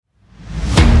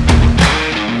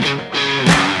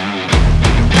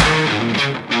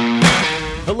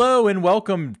Hello and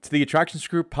welcome to the Attractions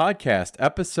Group podcast,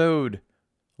 episode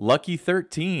Lucky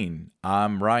 13.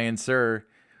 I'm Ryan Sir.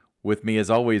 With me, as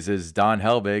always, is Don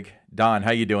Helbig. Don,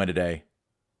 how you doing today?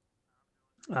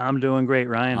 I'm doing great,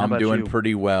 Ryan. How I'm about doing you?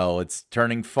 pretty well. It's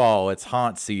turning fall. It's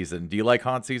haunt season. Do you like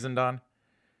haunt season, Don?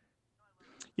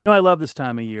 I love this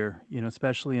time of year,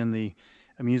 especially in the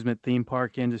amusement theme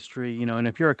park industry, and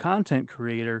if you're a content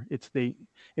creator, it's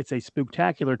a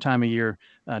spectacular time of year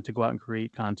to go out and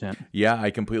create content. Yeah,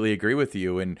 I completely agree with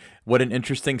you. And what an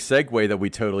interesting segue that we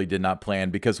totally did not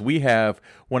plan, because we have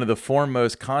one of the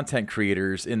foremost content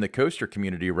creators in the coaster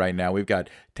community right now. We've got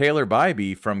Taylor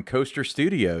Bybee from Coaster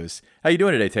Studios. How you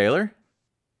doing today, Taylor?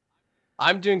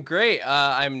 I'm doing great.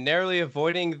 I'm narrowly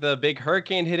avoiding the big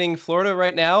hurricane hitting Florida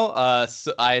right now.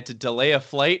 So I had to delay a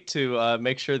flight to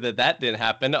make sure that didn't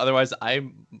happen. Otherwise,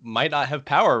 I might not have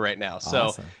power right now. So,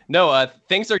 Awesome. no,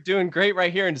 things are doing great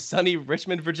right here in sunny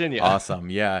Richmond, Virginia.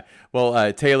 Awesome. Yeah.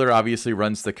 Well, Taylor obviously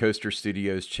runs the Coaster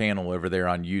Studios channel over there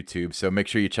on YouTube. So make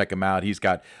sure you check him out. He's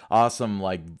got awesome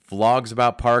vlogs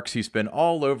about parks. He's been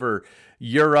all over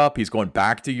Europe. He's going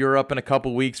back to Europe in a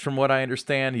couple weeks, from what I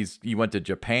understand. He went to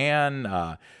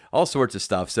Japan, all sorts of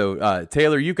stuff. So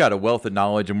Taylor, you've got a wealth of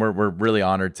knowledge, and we're really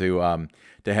honored to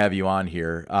have you on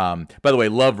here. By the way,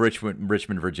 love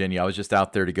Richmond, Virginia. I was just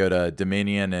out there to go to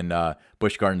Dominion and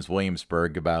Busch Gardens,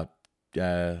 Williamsburg about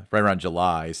right around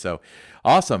July. So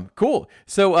awesome, cool.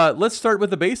 So let's start with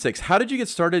the basics. How did you get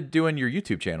started doing your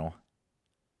YouTube channel?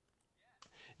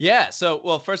 Yeah. So,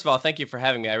 well, first of all, thank you for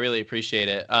having me. I really appreciate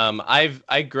it.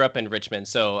 I grew up in Richmond,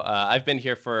 so I've been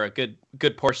here for a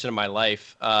good portion of my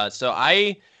life. So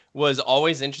I was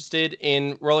always interested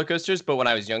in roller coasters, but when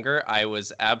I was younger, I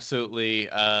was absolutely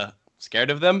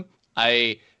scared of them.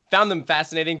 I found them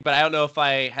fascinating, but I don't know if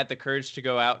I had the courage to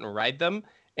go out and ride them.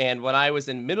 And when I was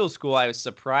in middle school, I was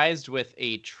surprised with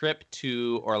a trip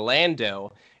to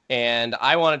Orlando, and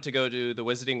I wanted to go to the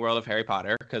Wizarding World of Harry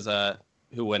Potter because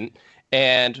who wouldn't?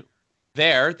 And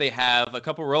there they have a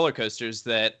couple roller coasters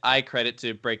that I credit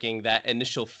to breaking that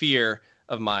initial fear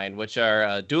of mine, which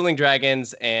are Dueling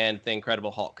Dragons and The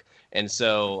Incredible Hulk. And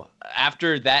so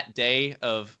after that day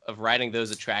of riding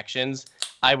those attractions,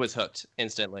 I was hooked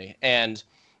instantly. And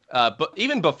but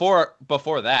even before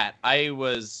that, I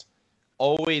was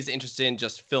always interested in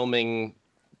just filming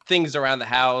things around the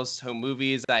house, home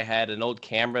movies. I had an old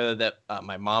camera that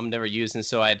my mom never used, and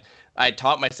so I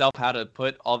taught myself how to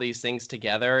put all these things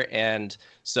together. And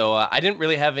so I didn't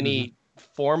really have any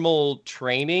formal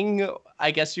training, I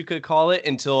guess you could call it,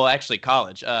 until actually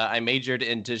college. I majored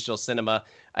in digital cinema.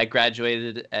 I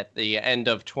graduated at the end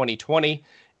of 2020.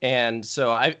 And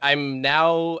so I'm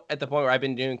now at the point where I've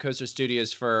been doing Coaster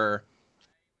Studios for,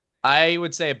 I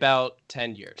would say, about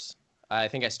 10 years. I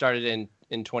think I started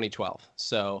in 2012.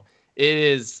 So it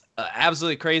is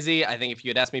absolutely crazy. I think if you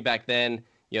had asked me back then,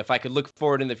 if I could look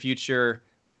forward in the future,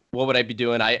 what would I be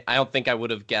doing? I don't think I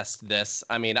would have guessed this.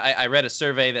 I mean, I read a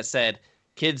survey that said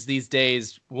kids these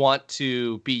days want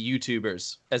to be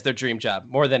YouTubers as their dream job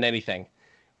more than anything,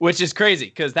 which is crazy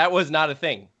because that was not a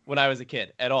thing when I was a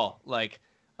kid at all.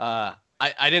 I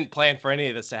didn't plan for any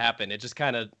of this to happen. It just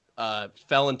kind of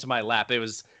fell into my lap.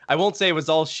 I won't say it was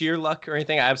all sheer luck or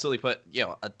anything. I absolutely put,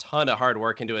 a ton of hard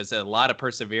work into it. A lot of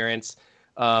perseverance.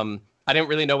 I didn't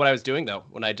really know what I was doing though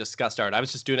when I just got started. I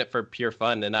was just doing it for pure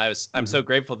fun, and I'm so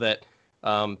grateful that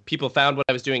people found what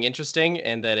I was doing interesting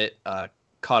and that it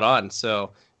caught on.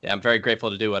 So yeah, I'm very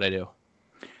grateful to do what I do.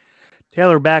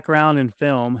 Taylor, background in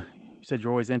film. You said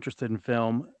you're always interested in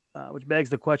film, which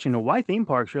begs the question of why theme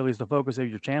parks really is the focus of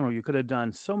your channel. You could have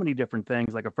done so many different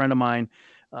things. Like a friend of mine,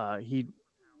 he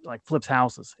flips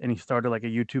houses, and he started like a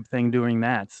YouTube thing doing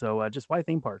that. So just why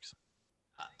theme parks?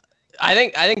 I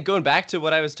think going back to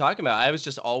what I was talking about, I was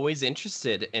just always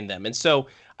interested in them. And so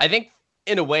I think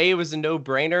in a way it was a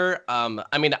no-brainer.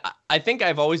 I mean, I think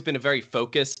I've always been a very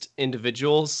focused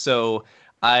individual. So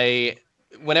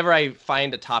whenever I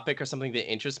find a topic or something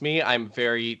that interests me, I'm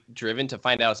very driven to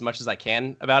find out as much as I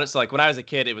can about it. So when I was a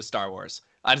kid, it was Star Wars.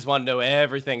 I just wanted to know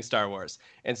everything Star Wars.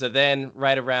 And so then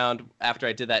right around after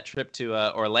I did that trip to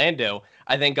Orlando,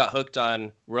 I then got hooked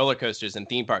on roller coasters and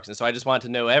theme parks. And so I just wanted to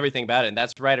know everything about it. And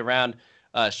that's right around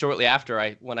shortly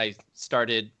after when I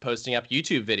started posting up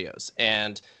YouTube videos.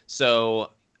 And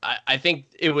so I think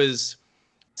it was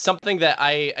something that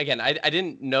I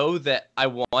didn't know that I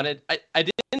wanted. I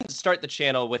didn't start the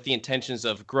channel with the intentions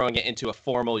of growing it into a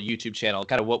formal YouTube channel,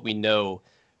 kind of what we know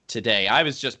today. I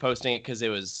was just posting it because it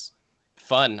was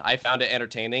fun. I found it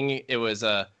entertaining. It was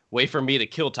a way for me to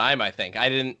kill time, I think. I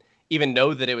didn't even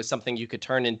know that it was something you could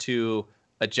turn into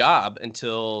a job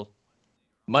until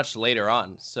much later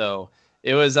on. So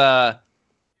it was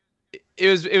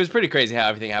it was pretty crazy how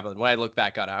everything happened. When I look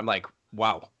back on it, I'm like,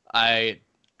 wow, I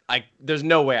there's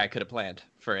no way I could have planned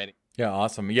for any. Yeah,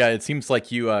 awesome. Yeah, it seems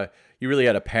like you really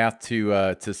had a path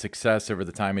to success over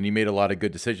the time, and you made a lot of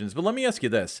good decisions. But let me ask you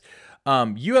this: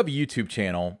 you have a YouTube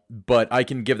channel, but I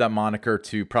can give that moniker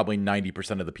to probably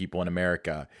 90% of the people in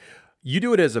America. You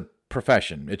do it as a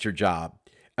profession; it's your job.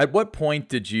 At what point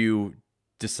did you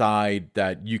decide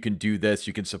that you can do this,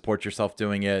 you can support yourself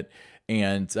doing it,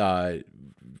 and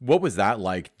what was that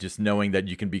like? Just knowing that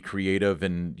you can be creative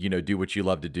and do what you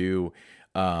love to do,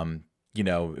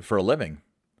 for a living.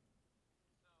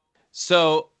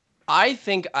 So I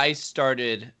think I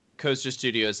started Coaster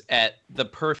Studios at the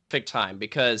perfect time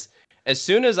because as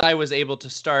soon as I was able to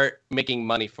start making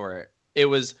money for it, it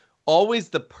was always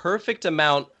the perfect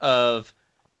amount of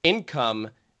income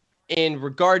in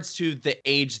regards to the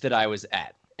age that I was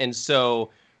at. And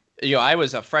so, I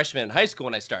was a freshman in high school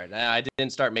when I started. I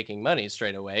didn't start making money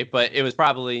straight away, but it was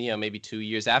probably, maybe 2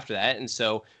 years after that. And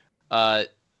so, uh,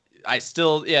 I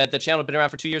still, yeah, the channel had been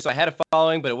around for 2 years, so I had a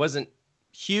following, but it wasn't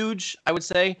huge, I would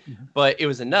say. Mhm. But it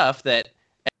was enough that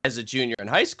as a junior in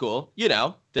high school,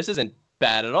 this isn't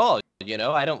bad at all.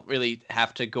 I don't really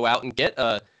have to go out and get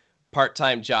a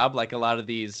part-time job like a lot of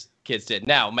these kids did.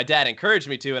 Now, my dad encouraged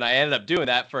me to, and I ended up doing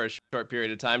that for a short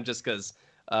period of time just because,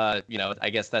 I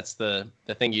guess that's the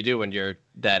thing you do when you're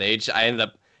that age. I ended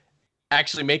up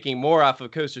actually making more off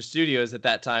of Coaster Studios at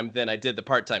that time than I did the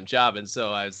part-time job. And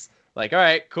so I was like, all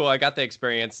right, cool. I got the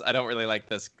experience. I don't really like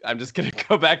this. I'm just going to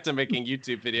go back to making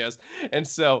YouTube videos. And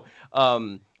so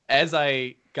as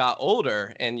I got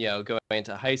older and, going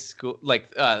into high school,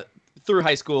 like through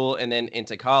high school and then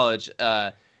into college,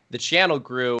 the channel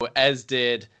grew, as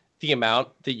did the amount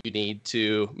that you need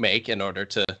to make in order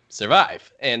to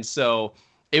survive. And so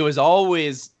it was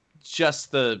always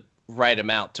just the right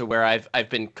amount to where I've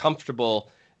been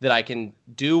comfortable that I can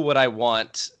do what I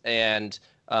want and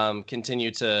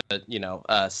continue to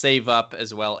save up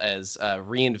as well as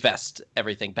reinvest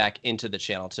everything back into the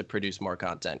channel to produce more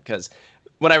content. Because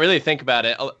when I really think about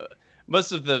it,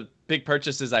 most of the big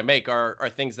purchases I make are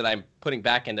things that I'm putting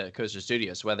back into Coaster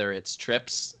Studios, whether it's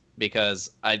trips,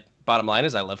 because bottom line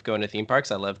is I love going to theme parks,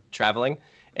 I love traveling,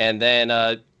 and then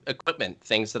equipment,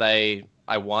 things that I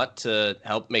want to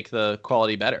help make the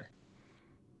quality better.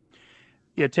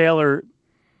 Yeah, Taylor,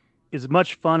 as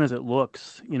much fun as it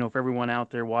looks, for everyone out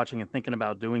there watching and thinking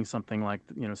about doing something like,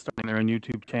 starting their own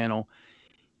YouTube channel,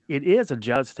 it is a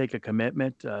job to take a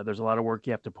commitment. There's a lot of work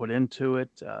you have to put into it.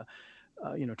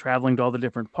 Traveling to all the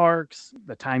different parks,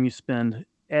 the time you spend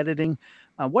editing.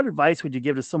 What advice would you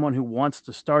give to someone who wants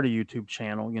to start a YouTube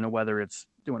channel? Whether it's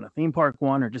doing a theme park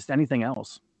one or just anything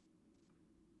else.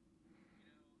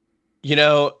 You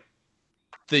know,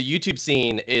 the YouTube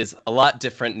scene is a lot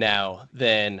different now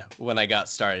than when I got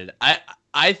started.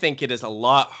 I think it is a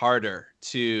lot harder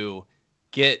to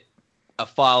get a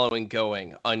following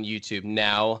going on YouTube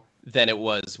now than it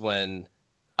was when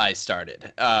I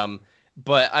started.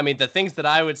 But I mean, the things that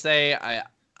I would say,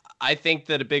 I think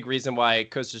that a big reason why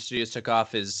Coaster Studios took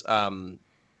off is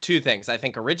two things. I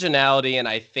think originality, and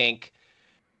I think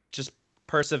just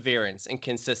perseverance and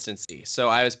consistency. So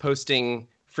I was posting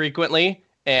frequently,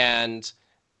 and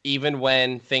even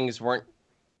when things weren't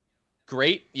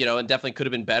great, and definitely could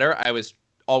have been better, I was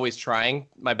always trying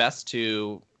my best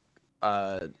to,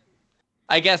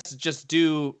 I guess, just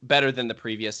do better than the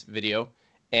previous video.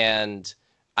 And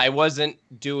I wasn't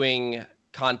doing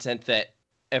content that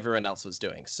everyone else was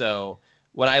doing. So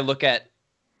when I look at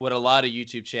what a lot of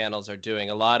YouTube channels are doing,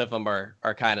 a lot of them are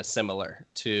kind of similar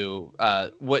to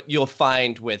what you'll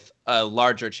find with a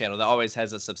larger channel that always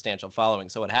has a substantial following.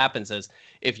 So what happens is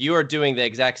if you are doing the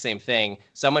exact same thing,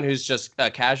 someone who's just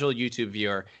a casual YouTube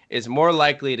viewer is more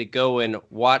likely to go and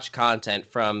watch content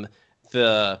from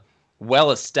the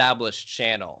well-established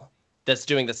channel that's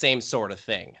doing the same sort of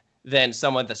thing than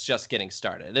someone that's just getting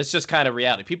started. It's just kind of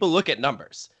reality. People look at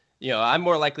numbers. I'm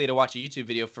more likely to watch a YouTube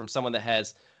video from someone that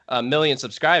has a million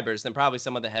subscribers than probably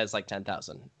someone that has like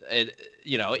 10,000.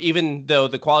 Even though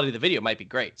the quality of the video might be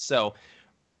great. So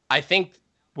I think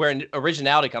where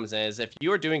originality comes in is if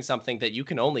you are doing something that you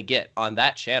can only get on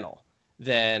that channel,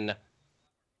 then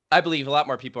I believe a lot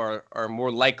more people are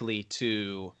more likely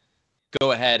to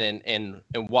go ahead and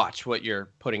watch what you're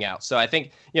putting out. So I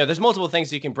think, there's multiple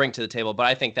things you can bring to the table, but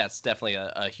I think that's definitely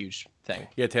a huge thing.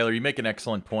 Yeah, Taylor, you make an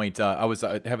excellent point. I was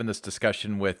having this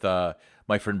discussion with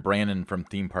my friend Brandon from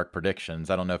Theme Park Predictions.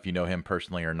 I don't know if you know him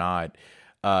personally or not,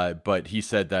 but he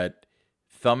said that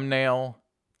thumbnail,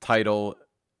 title,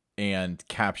 and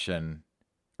caption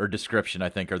or description, I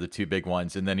think, are the two big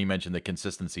ones. And then he mentioned the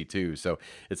consistency too. So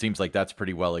it seems like that's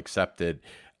pretty well accepted.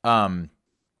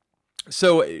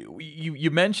 So you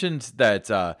mentioned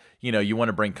that you want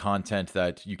to bring content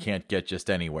that you can't get just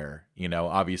anywhere.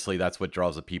 Obviously that's what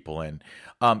draws the people in.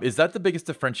 Is that the biggest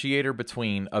differentiator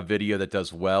between a video that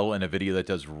does well and a video that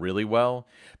does really well?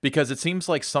 Because it seems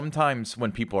like sometimes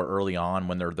when people are early on,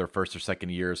 when they're their first or second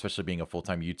year, especially being a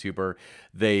full-time YouTuber,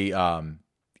 they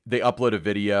upload a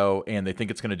video and they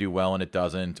think it's going to do well and it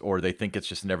doesn't, or they think it's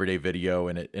just an everyday video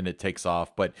and it takes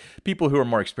off. But people who are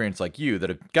more experienced like you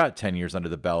that have got 10 years under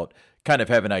the belt kind of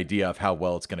have an idea of how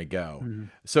well it's going to go. Mm-hmm.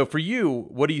 So for you,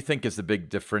 what do you think is the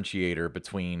big differentiator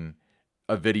between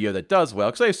a video that does well?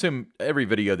 Because I assume every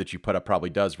video that you put up probably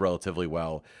does relatively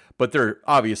well, but there are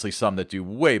obviously some that do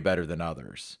way better than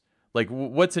others. Like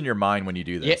what's in your mind when you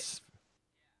do this?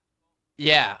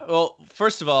 Yeah. Well,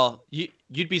 first of all,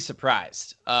 you'd be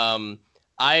surprised.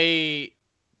 I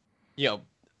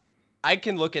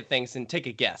can look at things and take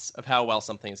a guess of how well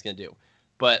something is going to do,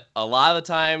 but a lot of the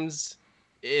times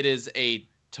it is a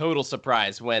total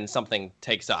surprise when something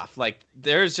takes off. Like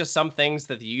there's just some things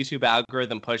that the YouTube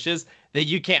algorithm pushes that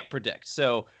you can't predict.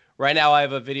 So right now I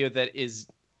have a video that is,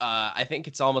 I think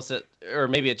it's almost or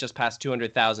maybe it just passed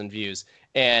 200,000 views,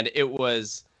 and it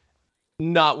was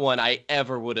not one I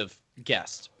ever would have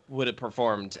guessed would have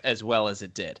performed as well as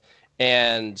it did.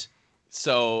 And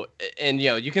so,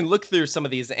 you can look through some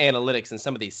of these analytics and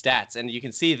some of these stats, and you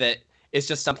can see that it's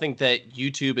just something that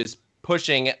YouTube is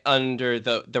pushing under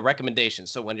the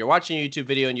recommendations. So when you're watching a YouTube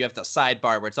video and you have the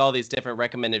sidebar where it's all these different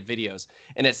recommended videos,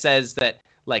 and it says that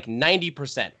like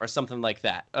 90% or something like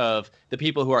that of the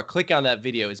people who are clicking on that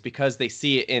video is because they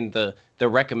see it in the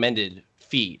recommended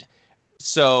feed.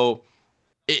 So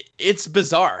it's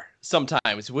bizarre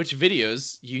sometimes which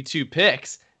videos YouTube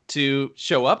picks to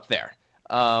show up there.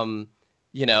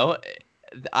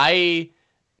 I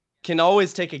can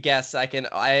always take a guess.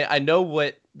 I know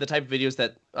what the type of videos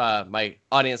that my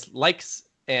audience likes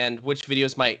and which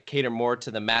videos might cater more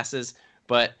to the masses.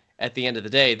 But at the end of the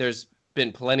day, there's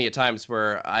been plenty of times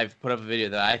where I've put up a video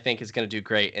that I think is going to do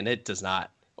great and it does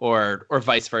not, or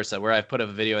vice versa, where I've put up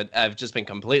a video and I've just been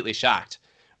completely shocked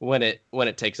when it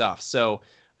takes off. So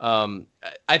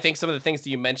I think some of the things that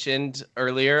you mentioned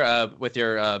earlier with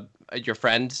your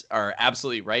friend are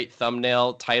absolutely right.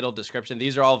 Thumbnail, title, description,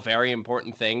 these are all very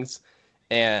important things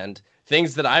and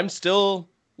things that I'm still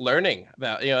learning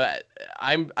about.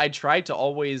 I try to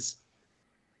always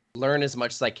learn as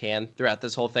much as I can throughout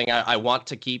this whole thing. I want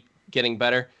to keep getting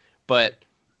better, but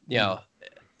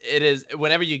it is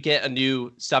whenever you get a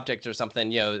new subject or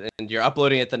something, and you're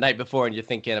uploading it the night before and you're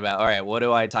thinking about, all right, what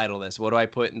do I title this? What do I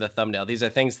put in the thumbnail? These are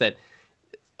things that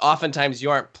oftentimes you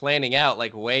aren't planning out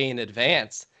like way in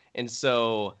advance. And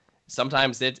so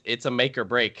sometimes it's a make or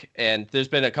break. And there's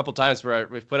been a couple times where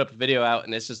we've put up a video out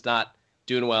and it's just not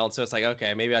doing well. And so it's like,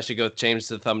 okay, maybe I should go change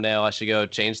the thumbnail. I should go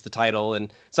change the title.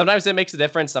 And sometimes it makes a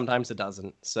difference. Sometimes it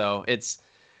doesn't. So it's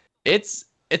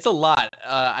a lot.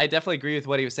 I definitely agree with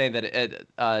what he was saying,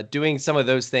 that doing some of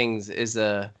those things is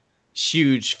a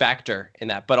huge factor in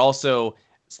that. But also,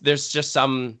 there's just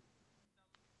some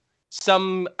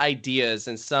ideas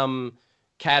and some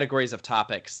categories of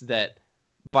topics that,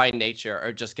 by nature,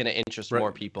 are just going to interest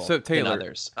more people than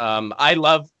others. I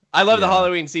love the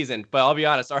Halloween season, but I'll be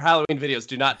honest, our Halloween videos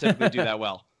do not typically do that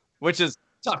well, which is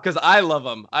tough because I love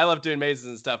them. I love doing mazes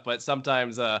and stuff, but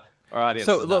sometimes our audience.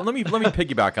 So let me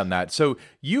piggyback on that. So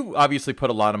you obviously put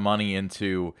a lot of money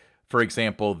into, for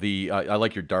example, the I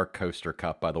like your Dark Coaster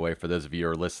cup, by the way, for those of you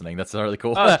who are listening. That's really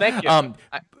cool. Oh, thank you.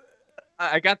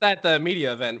 I got that at the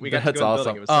media event. We got to go in the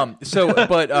building. It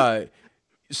was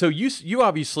so you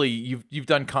obviously you've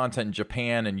done content in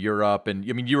Japan and Europe, and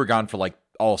I mean you were gone for like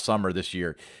all summer this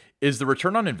year. Is the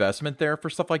return on investment there for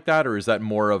stuff like that, or is that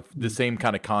more of the same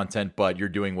kind of content, but you're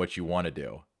doing what you want to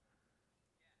do?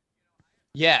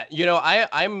 Yeah,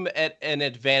 I'm at an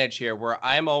advantage here where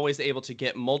I'm always able to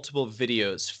get multiple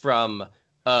videos from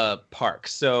a park.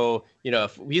 So,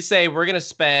 if we say we're going to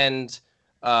spend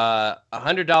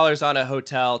 $100 on a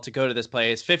hotel to go to this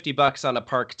place, $50 on a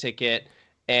park ticket,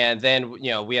 and then,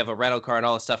 we have a rental car and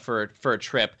all this stuff for a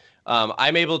trip,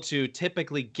 I'm able to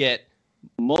typically get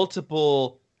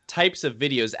multiple types of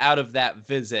videos out of that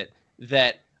visit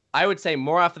that I would say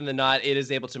more often than not, it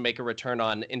is able to make a return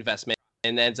on investment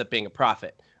and ends up being a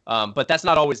profit. But that's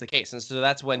not always the case. And so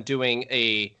that's when doing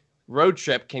a road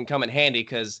trip can come in handy,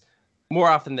 because more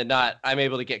often than not, I'm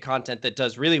able to get content that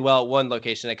does really well at one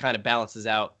location. It kind of balances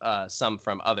out some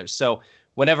from others. So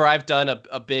whenever I've done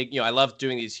a big, I love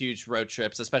doing these huge road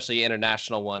trips, especially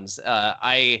international ones.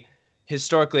 I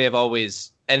historically have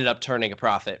always ended up turning a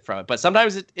profit from it. But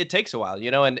sometimes it takes a while,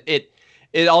 and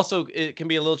it also can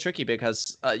be a little tricky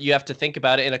because you have to think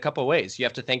about it in a couple of ways. You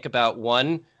have to think about,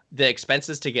 one, the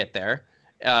expenses to get there,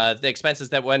 the expenses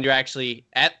that when you're actually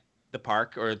at the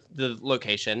park or the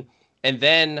location, and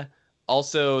then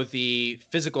also the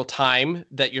physical time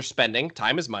that you're spending.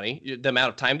 Time is money. The amount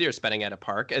of time that you're spending at a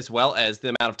park, as well as the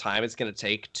amount of time it's going to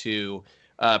take to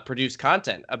produce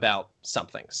content about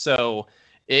something. So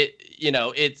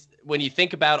it's when you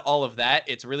think about all of that,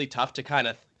 it's really tough to kind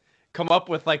of come up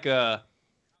with like I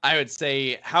would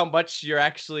say how much you're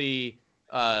actually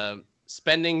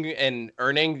spending and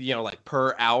earning, like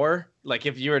per hour. Like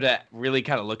if you were to really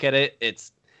kind of look at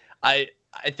it,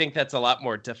 I think that's a lot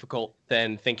more difficult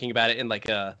than thinking about it in like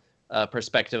a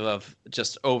perspective of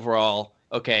just overall,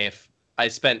 okay, if I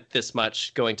spent this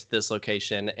much going to this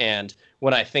location, and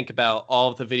when I think about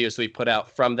all of the videos we put out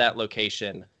from that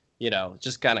location,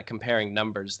 just kind of comparing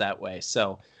numbers that way.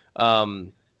 So,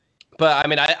 but I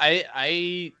mean,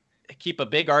 I keep a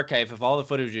big archive of all the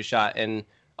footage we shot, and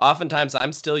oftentimes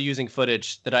I'm still using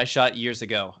footage that I shot years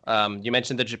ago. You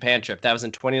mentioned the Japan trip. That was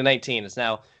in 2019. It's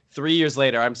now 3 years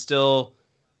later. I'm still,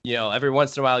 every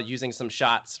once in a while using some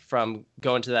shots from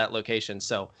going to that location.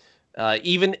 So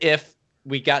even if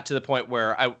we got to the point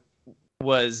where I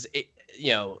was,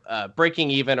 breaking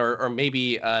even, or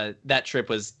maybe that trip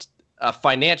was a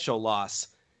financial loss,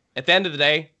 at the end of the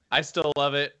day, I still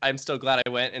love it. I'm still glad I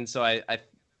went. And so I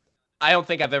don't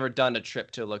think I've ever done a trip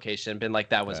to a location and been like,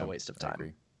 that was a waste of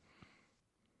time.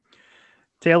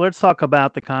 Taylor, let's talk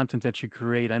about the content that you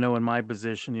create. I know in my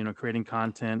position, creating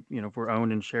content, for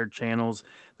owned and shared channels,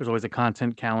 there's always a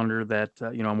content calendar that,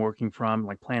 I'm working from,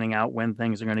 like planning out when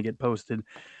things are going to get posted,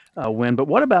 when. But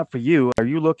what about for you? Are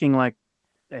you looking like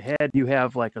ahead? You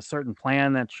have like a certain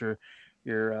plan that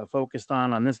you're focused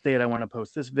on this date I want to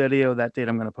post this video, that date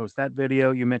I'm going to post that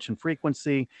video. You mentioned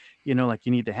frequency, like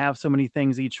you need to have so many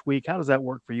things each week. How does that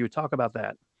work for you? Talk about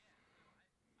that.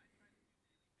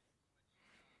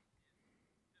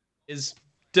 Is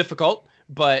difficult,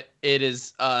 but it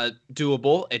is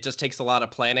doable. It just takes a lot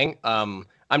of planning. I'm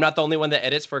not the only one that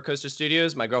edits for Coaster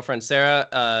Studios. My girlfriend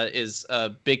Sarah is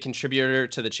a big contributor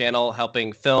to the channel,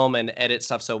 helping film and edit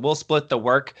stuff. So we'll split the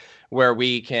work where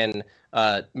we can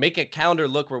make a calendar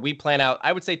look where we plan out,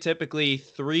 I would say typically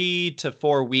 3 to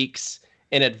 4 weeks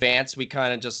in advance. We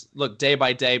kind of just look day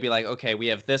by day, be like, okay, we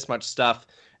have this much stuff.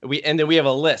 And then we have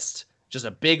a list, just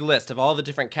a big list of all the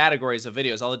different categories of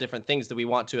videos, all the different things that we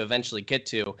want to eventually get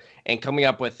to, and coming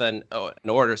up with an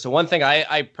order. So one thing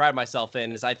I pride myself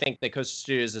in is I think that Coaster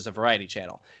Studios is a variety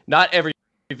channel. Not every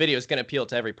video is going to appeal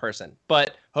to every person,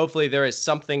 but hopefully there is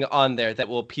something on there that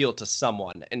will appeal to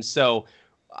someone. And so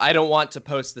I don't want to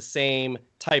post the same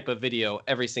type of video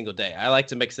every single day. I like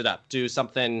to mix it up, do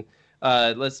something.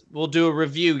 We'll do a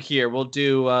review here. We'll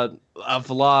do a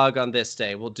vlog on this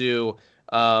day. We'll do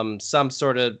some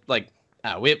sort of like,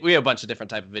 we have a bunch of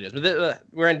different type of videos, but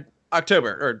we're in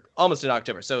October, or almost in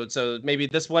October. So maybe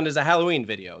this one is a Halloween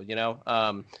video,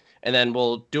 and then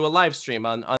we'll do a live stream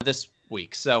on this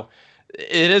week. So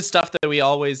it is stuff that we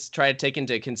always try to take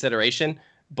into consideration,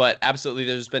 but absolutely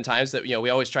there's been times that, we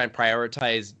always try and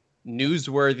prioritize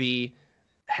newsworthy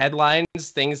headlines,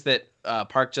 things that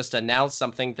Park just announced,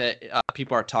 something that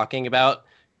people are talking about.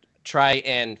 Try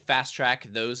and fast track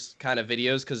those kind of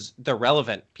videos because they're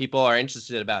relevant. People are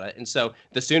interested about it. And so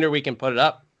the sooner we can put it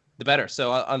up, the better.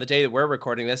 So on the day that we're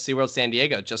recording this, SeaWorld San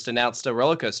Diego just announced a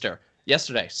roller coaster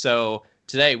yesterday. So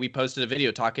today we posted a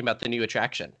video talking about the new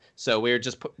attraction. So we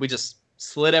just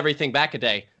slid everything back a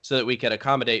day so that we could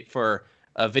accommodate for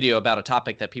a video about a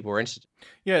topic that people were interested in.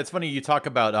 Yeah, it's funny you talk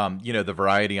about the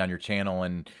variety on your channel,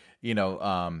 and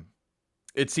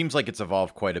it seems like it's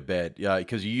evolved quite a bit,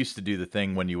 because you used to do the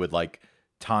thing when you would like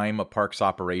time a park's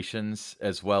operations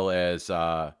as well as,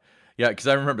 because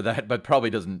I remember that, but probably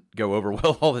doesn't go over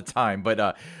well all the time.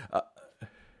 But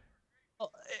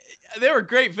they were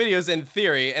great videos in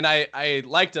theory, and I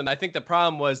liked them. I think the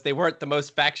problem was they weren't the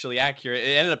most factually accurate.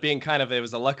 It ended up being it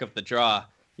was a luck of the draw,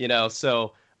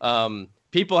 So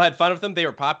people had fun with them. They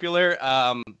were popular,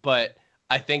 but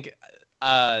I think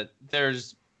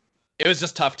it was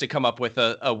just tough to come up with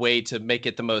a way to make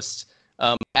it the most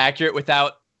accurate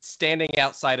without standing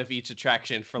outside of each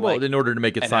attraction for in order to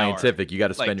make it scientific, hour. You got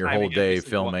to spend your whole day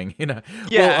filming,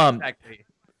 Yeah,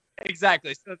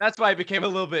 exactly. So that's why it became a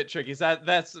little bit tricky. So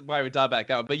that's why we dialed back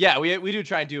down. But yeah, we do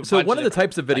try and do. So one of the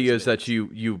types of videos that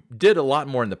you did a lot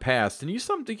more in the past, and you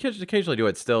occasionally do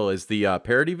it still, is the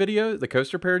parody video, the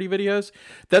coaster parody videos.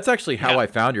 That's actually how I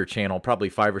found your channel, probably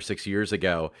 5 or 6 years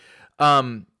ago.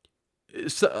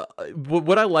 So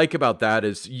what I like about that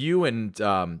is you and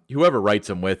whoever writes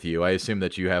them with you, I assume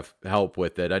that you have help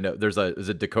with it. I know is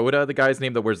it Dakota, the guy's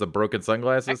name that wears the broken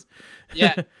sunglasses?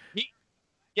 Yeah.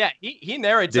 Yeah, he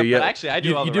narrates Do them, you? but actually I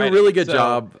do all You the do a writing. really good So,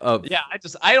 job of. yeah,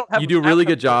 I don't have You do a I don't really have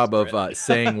good the voice job for of it.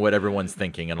 saying what everyone's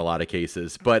thinking in a lot of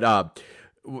cases. But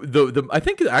the I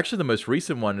think actually the most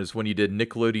recent one is when you did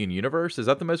Nickelodeon Universe. Is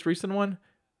that the most recent one?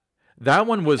 That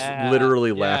one was Yeah,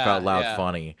 literally laugh out yeah, loud yeah.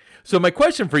 funny. So my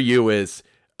question for you is,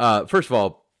 first of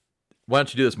all, why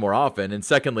don't you do this more often? And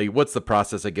secondly, what's the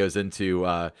process that goes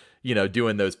into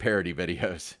doing those parody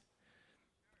videos?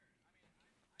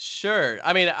 Sure.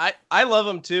 I mean, I love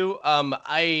them too.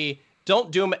 I don't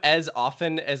do them as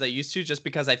often as I used to, just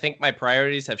because I think my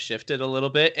priorities have shifted a little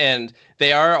bit, and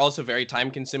they are also very time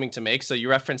consuming to make. So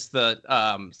you referenced the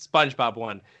SpongeBob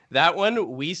one. That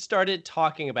one we started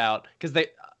talking about because they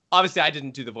obviously I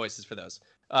didn't do the voices for those.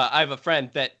 I have a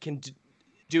friend that can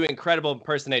do incredible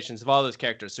impersonations of all those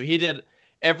characters. So he did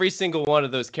every single one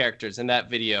of those characters in that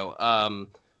video.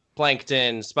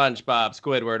 Plankton, SpongeBob,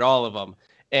 Squidward, all of them.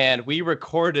 And we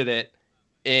recorded it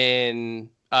in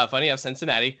funny enough,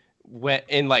 Cincinnati, went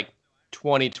in like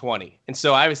 2020. And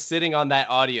so I was sitting on that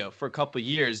audio for a couple of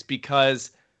years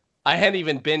because I hadn't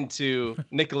even been to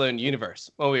Nickelodeon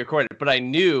Universe when we recorded, but I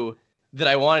knew that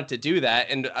I wanted to do that.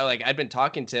 And I'd been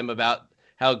talking to him about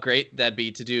how great that'd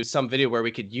be to do some video where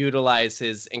we could utilize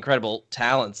his incredible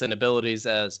talents and abilities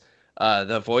as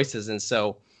the voices. And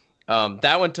so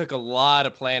that one took a lot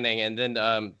of planning, and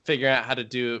then figuring out how to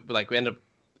do, like, we ended up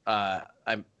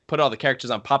I put all the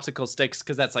characters on popsicle sticks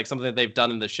because that's like something that they've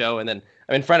done in the show, and then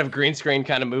I'm in front of green screen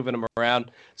kind of moving them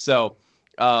around. So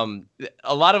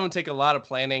a lot of them take a lot of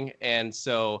planning, and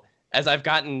so as I've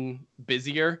gotten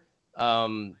busier,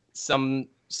 some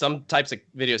types of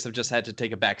videos have just had to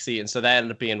take a backseat, and so that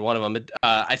ended up being one of them.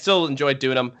 I still enjoyed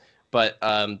doing them, but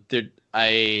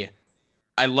I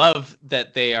love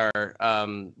that they are,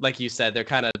 like you said, they're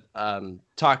kind of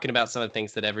talking about some of the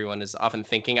things that everyone is often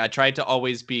thinking. I tried to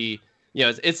always be,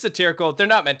 it's satirical. They're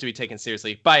not meant to be taken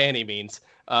seriously by any means.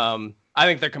 I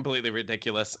think they're completely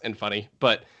ridiculous and funny,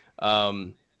 but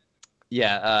I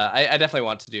definitely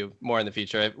want to do more in the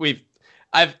future.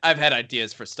 I've had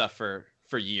ideas for stuff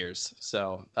for years,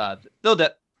 so they'll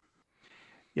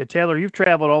Yeah, Taylor, you've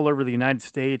traveled all over the United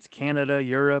States, Canada,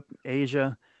 Europe,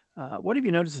 Asia. What have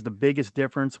you noticed is the biggest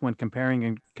difference when comparing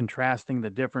and contrasting the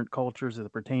different cultures as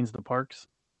it pertains to parks?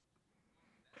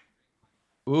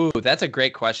 Ooh, that's a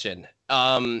great question.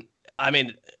 I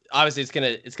mean, obviously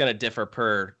it's gonna differ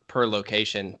per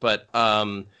location, but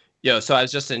so I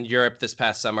was just in Europe this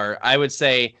past summer. I would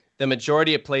say the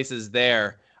majority of places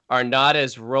there are not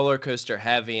as roller coaster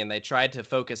heavy, and they tried to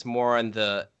focus more on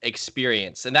the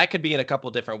experience, and that could be in a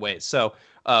couple different ways. So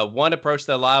one approach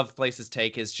that a lot of places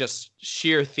take is just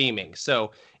sheer theming.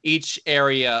 So each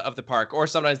area of the park, or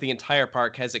sometimes the entire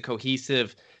park, has a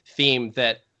cohesive theme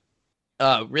that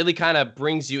really kind of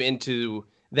brings you into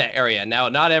that area. Now,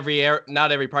 not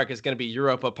every park is going to be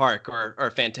Europa Park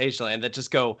or Fantasyland that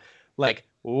just go like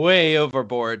way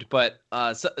overboard, but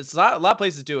so a lot of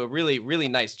places do a really, really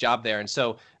nice job there. And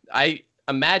so I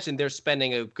imagine they're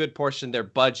spending a good portion of their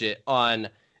budget on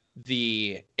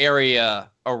the area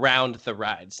around the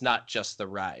rides, not just the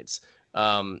rides.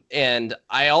 And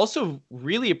I also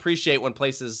really appreciate when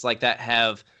places like that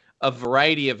have a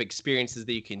variety of experiences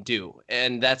that you can do,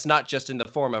 and that's not just in the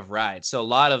form of rides. So a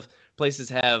lot of places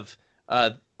have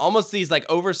almost these like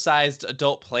oversized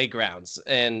adult playgrounds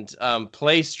and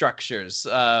play structures,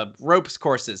 ropes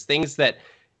courses, things that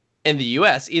in the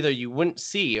US either you wouldn't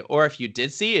see, or if you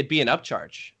did see, it'd be an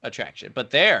upcharge attraction. But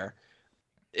there,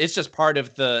 it's just part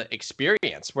of the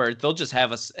experience, where they'll just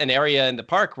have an area in the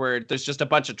park where there's just a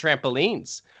bunch of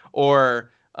trampolines, or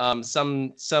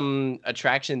some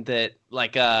attraction that,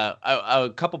 like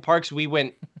a couple parks we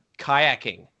went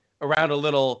kayaking around a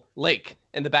little lake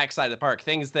in the backside of the park,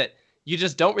 things that you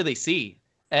just don't really see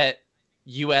at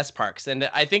US parks. And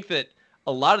I think that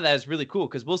a lot of that is really cool,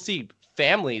 because we'll see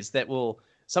families that will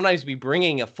sometimes be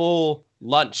bringing a full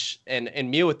lunch and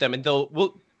meal with them, and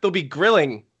they'll be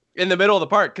grilling in the middle of the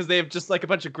park because they have just like a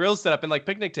bunch of grills set up and like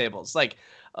picnic tables. Like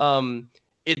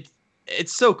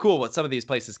it's so cool what some of these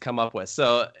places come up with.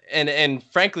 So and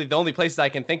frankly, the only places I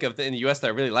can think of in the US that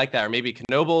I really like that are maybe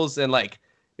Knoebels, and like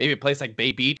maybe a place like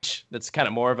Bay Beach that's kind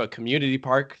of more of a community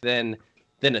park than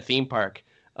a theme park.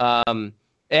 And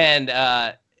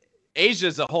Asia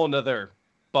is a whole nother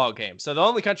ball game. So the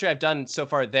only country I've done so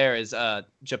far there is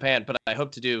Japan, but I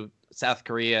hope to do South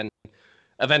Korea and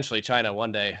eventually China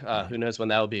one day. Who knows when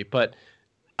that'll be? But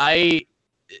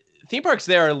theme parks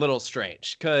there are a little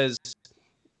strange, because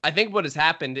I think what has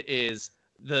happened is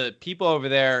the people over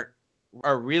there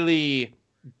are really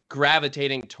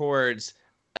gravitating towards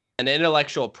an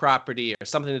intellectual property or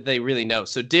something that they really know.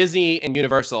 So Disney and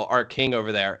Universal are king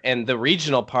over there, and the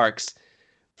regional parks,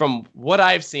 from what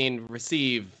I've seen,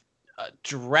 receive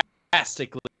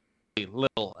drastically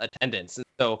little attendance. And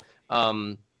so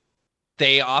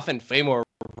they often way more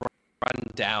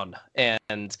run down,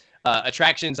 and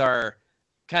attractions are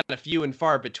kind of few and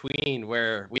far between,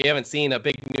 where we haven't seen a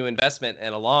big new investment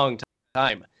in a long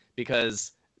time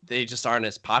because they just aren't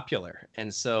as popular.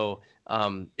 And so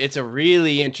it's a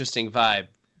really interesting vibe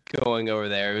going over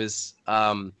there. It was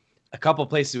a couple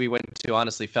places we went to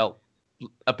honestly felt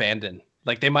abandoned.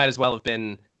 Like they might as well have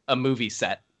been a movie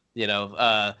set,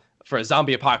 for a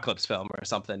zombie apocalypse film or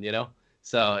something,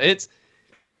 So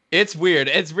it's weird.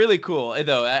 It's really cool,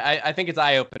 though. I think it's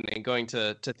eye-opening going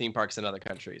to theme parks in other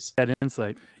countries. That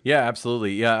insight. Yeah,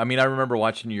 absolutely. Yeah, I mean, I remember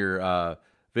watching your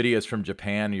videos from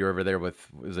Japan. You're over there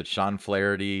with, was it Sean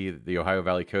Flaherty, the Ohio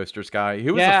Valley Coasters guy?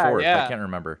 Who was the fourth? I can't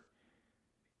remember.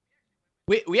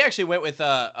 We actually went with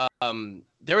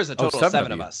there was a total of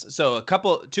seven of us. So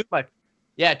two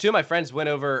of my friends went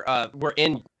over.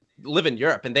 Live in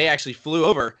Europe, and they actually flew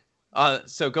over.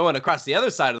 So going across the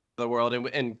other side of the world,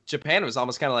 and Japan was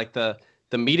almost kind of like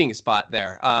the meeting spot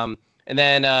there. And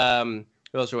then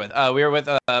who else were we with? We were with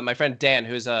my friend Dan,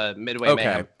 who's a Midway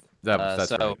Mayhem. That's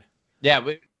so right. Yeah,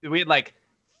 we had like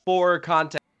 4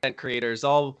 content creators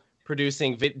all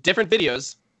producing different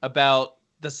videos about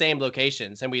the same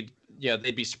locations, and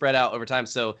they'd be spread out over time.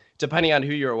 So depending on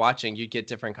who you were watching, you'd get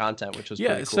different content, which was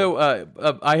pretty cool.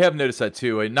 So I have noticed that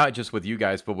too, and not just with you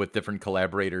guys, but with different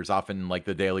collaborators. Often, like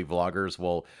the daily vloggers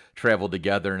will travel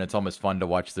together, and it's almost fun to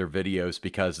watch their videos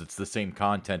because it's the same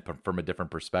content but from a different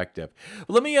perspective.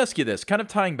 But let me ask you this, kind of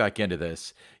tying back into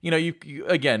this. You've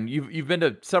been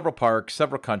to several parks,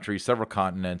 several countries, several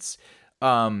continents.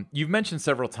 You've mentioned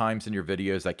several times in your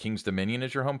videos that King's Dominion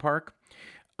is your home park.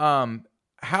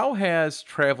 How has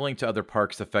traveling to other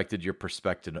parks affected your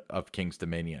perspective of King's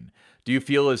Dominion? Do you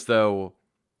feel as though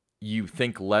you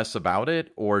think less about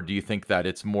it, or do you think that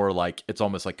it's more like it's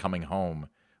almost like coming home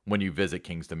when you visit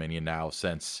King's Dominion now,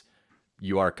 since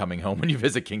you are coming home when you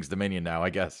visit King's Dominion now,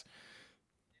 I guess?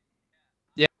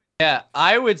 Yeah,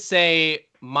 I would say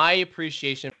my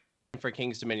appreciation for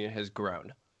King's Dominion has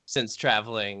grown since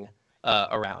traveling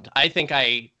around. I think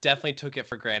I definitely took it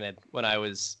for granted when I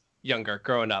was younger,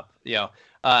 growing up.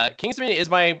 King's Dominion is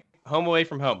my home away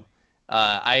from home.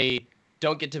 I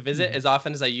don't get to visit as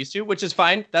often as I used to, which is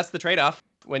fine. That's the trade-off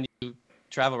when you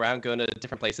travel around, going to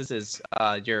different places, is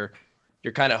your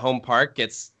kind of home park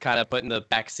gets kind of put in the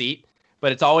back seat.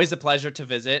 But it's always a pleasure to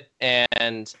visit,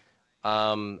 and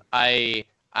I'm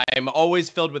always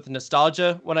filled with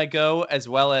nostalgia when I go, as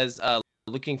well as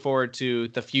looking forward to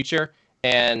the future.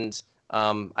 And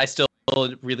I still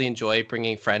really enjoy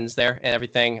bringing friends there and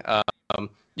everything.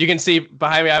 You can see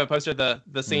behind me, I have a poster of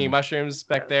the singing mushrooms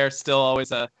back there. Still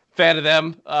always a fan of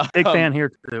them. Big fan here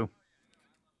too.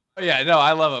 Yeah, no,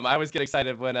 I love them. I always get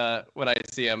excited when I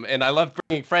see them, and I love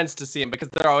bringing friends to see them because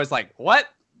they're always like, "What?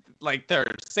 Like they're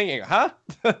singing, huh?"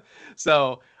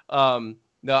 So, no,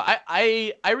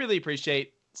 I really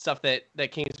appreciate stuff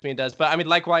that King's Dominion does. But I mean,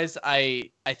 likewise, I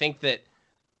think that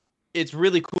it's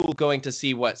really cool going to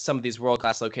see what some of these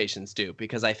world-class locations do,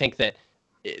 because I think that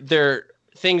they're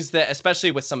things that, especially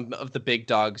with some of the big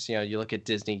dogs, you look at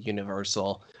Disney,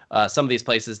 Universal, some of these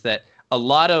places, that a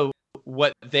lot of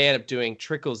what they end up doing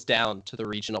trickles down to the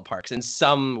regional parks in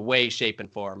some way, shape, and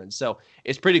form. And so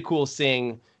it's pretty cool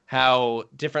seeing how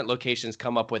different locations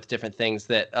come up with different things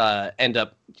that end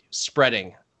up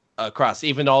spreading across,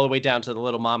 even all the way down to the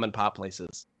little mom and pop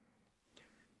places.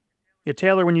 Yeah,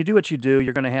 Taylor, when you do what you do,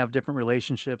 you're going to have different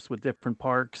relationships with different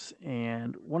parks.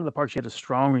 And one of the parks you had a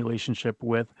strong relationship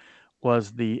with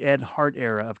was the Ed Hart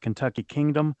era of Kentucky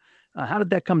Kingdom. How did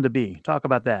that come to be? Talk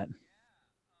about that.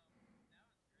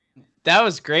 That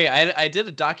was great. I did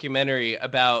a documentary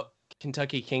about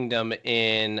Kentucky Kingdom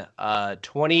in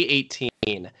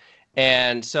 2018.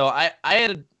 And so I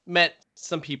had met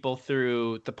some people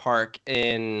through the park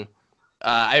in...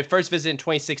 I first visited in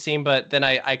 2016, but then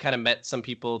I kind of met some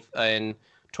people in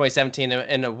 2017.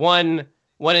 And one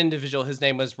individual, his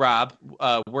name was Rob,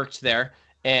 worked there,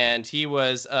 and he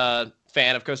was a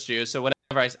fan of Coast Jews. So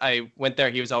whenever I went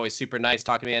there, he was always super nice,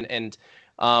 talking to me. And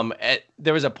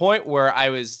there was a point where I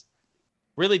was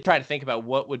really trying to think about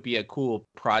what would be a cool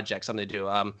project, something to do.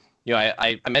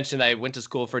 I mentioned I went to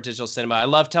school for digital cinema. I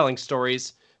love telling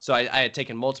stories, so I had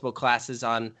taken multiple classes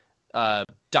on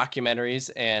documentaries,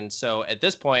 and so at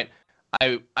this point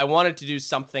I wanted to do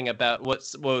something about what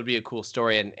would be a cool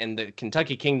story, and the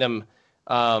Kentucky Kingdom,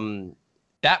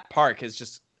 that park is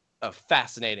just a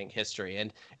fascinating history,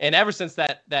 and ever since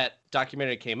that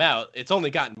documentary came out, it's only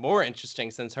gotten more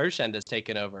interesting since Hershend has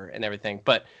taken over and everything.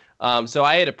 But so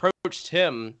I had approached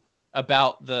him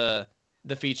about the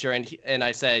the feature, and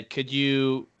I said, could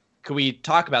we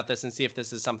talk about this and see if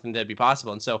this is something that'd be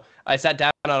possible? And so I sat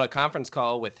down on a conference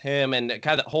call with him and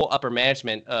kind of the whole upper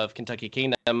management of Kentucky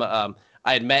Kingdom.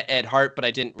 I had met Ed Hart, but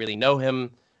I didn't really know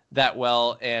him that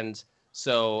well. And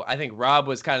so I think Rob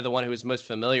was kind of the one who was most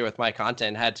familiar with my content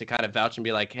and had to kind of vouch and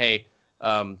be like, hey,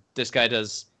 this guy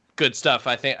does good stuff.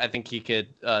 I think he could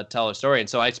tell a story. And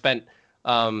so I spent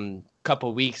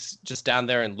couple weeks just down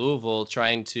there in Louisville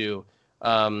trying to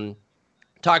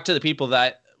talk to the people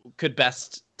that could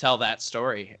best tell that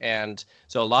story. And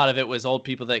so a lot of it was old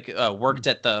people that worked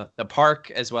at the park,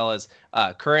 as well as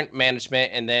current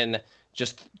management, and then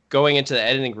just going into the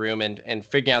editing room and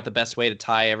figuring out the best way to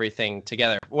tie everything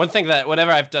together. One thing that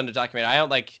whenever I've done a documentary, I don't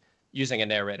like using a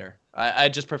narrator. I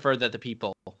just prefer that the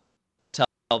people tell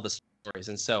the stories.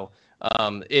 And so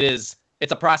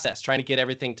it's a process trying to get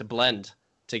everything to blend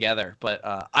together, but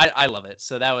I love it.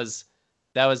 So that was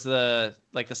the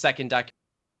second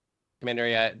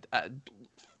documentary,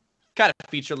 kind of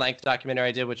feature length documentary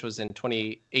I did, which was in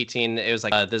 2018. It was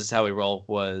like This Is How We Roll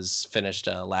was finished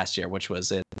last year, which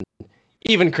was an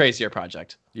even crazier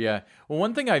project. Yeah. Well,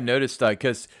 one thing I've noticed,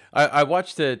 because I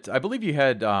watched it, I believe you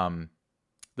had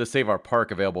the Save Our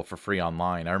Park available for free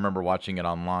online. I remember watching it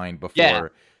online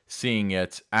before seeing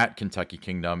it at Kentucky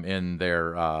Kingdom in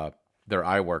their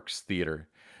iWorks theater.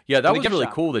 Yeah, that was really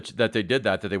cool that they did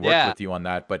that they worked with you on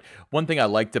that. But one thing I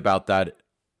liked about that,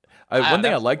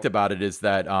 is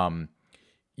that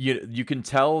you can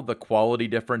tell the quality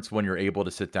difference when you're able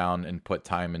to sit down and put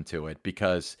time into it,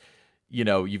 because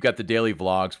you've got the daily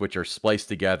vlogs, which are spliced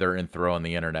together and thrown on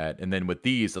the internet. And then with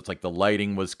these, it's like the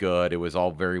lighting was good. It was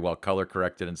all very well color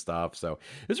corrected and stuff. So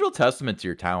it was a real testament to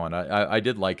your talent. I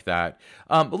did like that.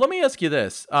 But let me ask you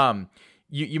this.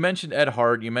 You mentioned Ed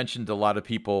Hart. You mentioned a lot of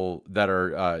people that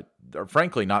are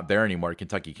frankly not there anymore at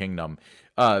Kentucky Kingdom.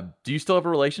 Do you still have a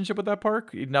relationship with that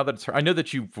park now that I know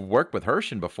that you've worked with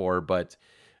Hershen before, but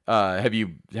have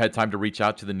you had time to reach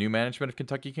out to the new management of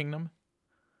Kentucky Kingdom?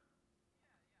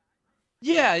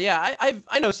 Yeah.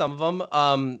 I know some of them.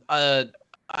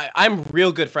 I'm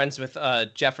real good friends with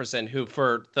Jefferson, who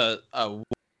for the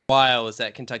while was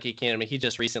at Kentucky Kingdom. He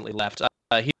just recently left.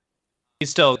 He's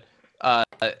still. A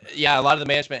lot of the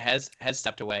management has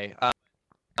stepped away.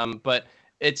 But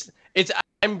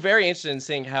I'm very interested in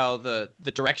seeing how the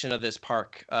direction of this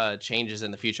park changes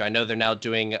in the future. I know they're now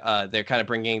doing they're kind of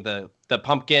bringing the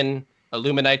Pumpkin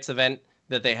Illuminates event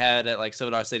that they had at like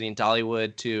Silver City and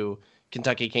Dollywood to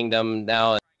Kentucky Kingdom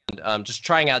now, and just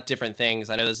trying out different things.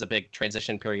 I know this is a big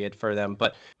transition period for them,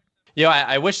 but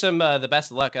I wish them the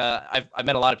best of luck. I've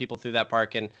met a lot of people through that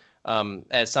park, and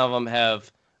as some of them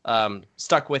have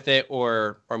stuck with it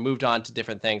or moved on to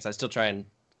different things, I still try and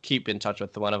keep in touch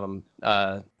with one of them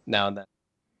now and then.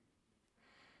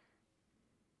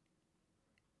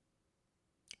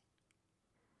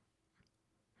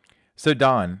 So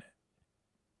Don,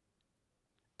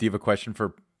 do you have a question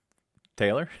for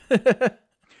Taylor?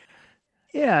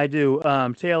 Yeah, I do.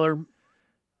 Taylor,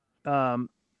 when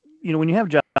you have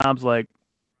jobs like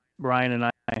Brian and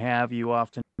I have, you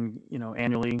often,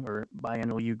 annually or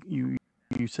biannually,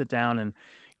 you sit down and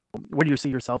where do you see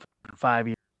yourself in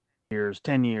 5 years,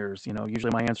 10 years?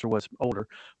 Usually my answer was older,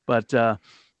 but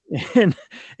in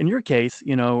your case,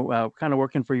 kind of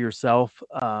working for yourself,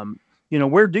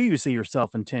 where do you see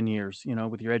yourself in 10 years,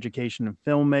 with your education in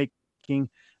filmmaking?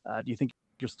 Do you think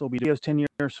you'll still be doing videos 10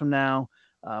 years from now?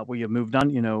 Will you have moved on?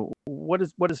 What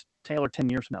is Taylor 10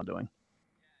 years from now doing?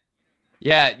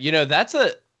 Yeah, that's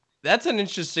an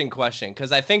interesting question,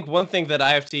 because I think one thing that I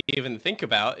have to even think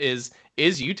about is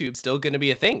YouTube still going to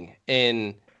be a thing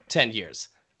in 10 years?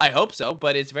 I hope so,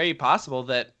 but it's very possible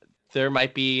that there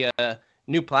might be a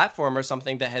new platform or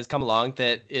something that has come along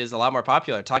that is a lot more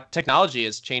popular. Technology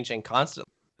is changing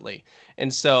constantly.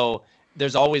 And so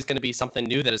there's always going to be something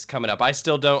new that is coming up. I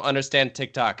still don't understand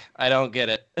TikTok. I don't get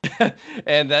it.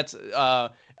 And that's,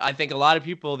 I think a lot of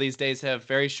people these days have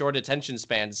very short attention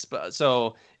spans.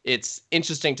 So it's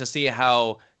interesting to see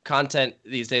how content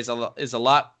these days is a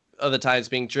lot of the times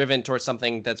being driven towards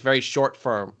something that's very short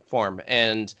form.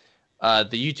 And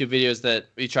the YouTube videos that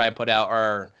we try and put out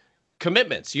are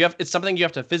commitments. It's something you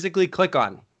have to physically click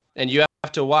on, and you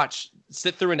have to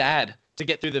sit through an ad to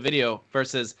get through the video,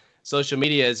 versus social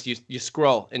media is you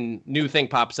scroll and new thing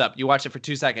pops up. You watch it for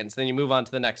 2 seconds, then you move on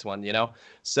to the next one,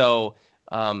 So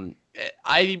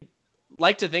I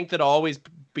like to think that I'll always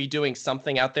be doing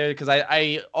something out there, because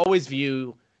I always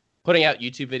view putting out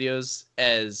YouTube videos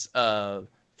as a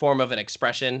form of an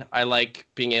expression. I like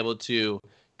being able to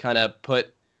kind of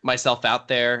put myself out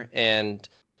there and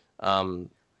kind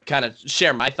kind of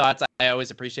share my thoughts. I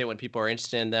always appreciate when people are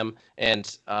interested in them.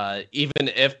 And even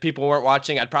if people weren't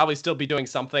watching, I'd probably still be doing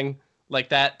something like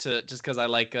that just because I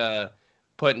like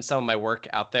putting some of my work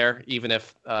out there, even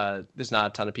if there's not a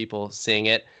ton of people seeing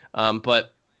it.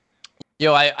 But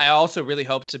I also really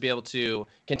hope to be able to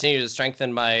continue to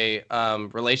strengthen my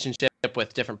relationship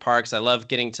with different parks. I love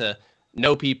getting to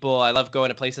know people. I love going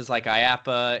to places like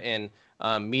IAPA and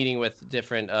meeting with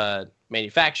different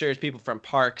manufacturers, people from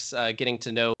parks, getting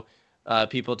to know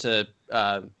people to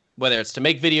whether it's to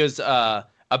make videos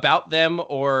about them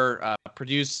or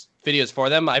produce videos for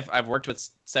them. I've worked with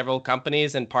several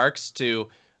companies and parks to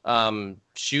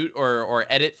shoot or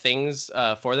edit things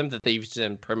for them that they use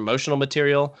in promotional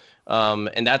material.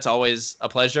 And that's always a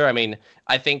pleasure. I mean,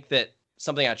 I think that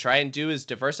something I try and do is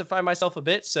diversify myself a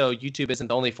bit. So YouTube isn't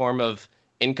the only form of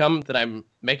income that I'm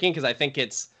making, because I think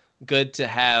it's good to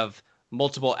have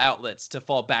multiple outlets to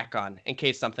fall back on in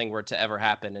case something were to ever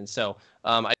happen. And so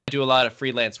I do a lot of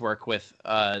freelance work with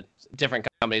different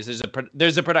companies.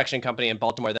 There's a production company in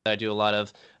Baltimore that I do a lot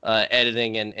of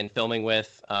editing and filming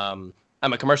with. I'm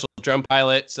a commercial drone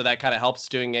pilot, so that kind of helps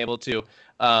being able to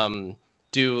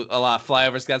do a lot of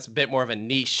flyovers. That's a bit more of a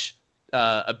niche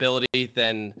ability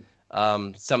than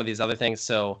some of these other things.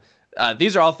 So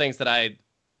these are all things that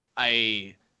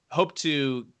I hope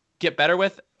to get better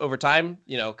with over time,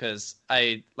 because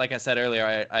like I said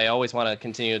earlier, I always want to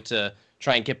continue to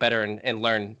try and get better and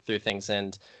learn through things.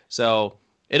 And so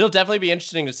it'll definitely be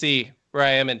interesting to see where I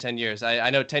am in 10 years. I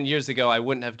know 10 years ago, I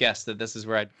wouldn't have guessed that this is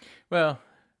where I'd... Well,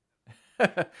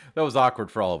 that was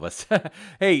awkward for all of us.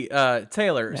 Hey,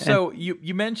 Taylor, so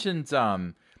you mentioned,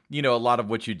 a lot of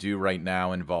what you do right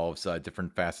now involves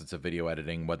different facets of video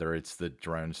editing, whether it's the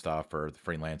drone stuff or the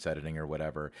freelance editing or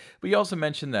whatever. But you also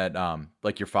mentioned that,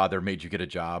 like, your father made you get a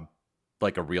job,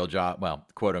 like a real job, well,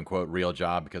 quote unquote real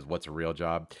job, because what's a real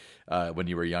job, when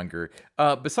you were younger.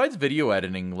 Besides video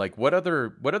editing, like, what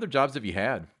other jobs have you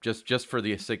had, just for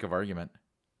the sake of argument?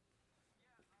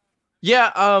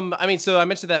 Yeah, I mean, so I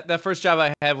mentioned that first job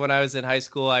I had when I was in high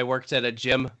school, I worked at a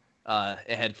gym.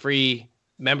 It had free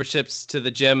memberships to the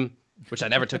gym, which I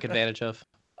never took advantage of.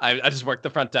 I just worked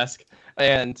the front desk.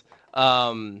 And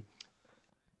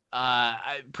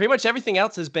pretty much everything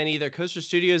else has been either Coaster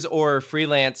Studios or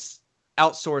freelance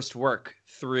outsourced work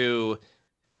through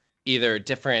either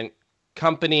different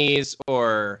companies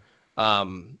or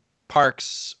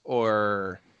parks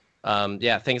or...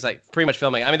 things like pretty much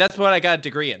filming. I mean, that's what I got a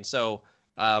degree in. So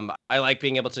I like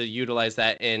being able to utilize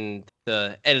that in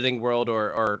the editing world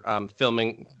or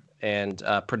filming and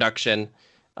production.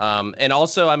 And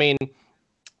also, I mean,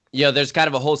 there's kind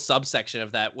of a whole subsection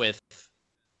of that with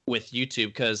YouTube,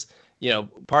 because,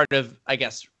 part of, I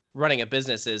guess, running a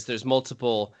business is there's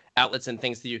multiple outlets and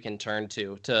things that you can turn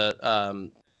to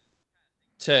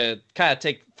kind of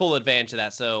take full advantage of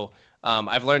that. So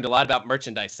I've learned a lot about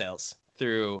merchandise sales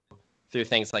through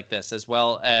things like this, as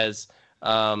well as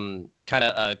kind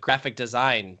of graphic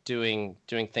design, doing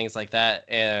things like that,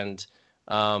 and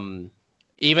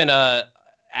even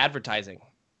advertising,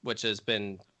 which has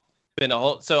been a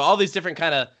whole. So all these different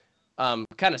kind of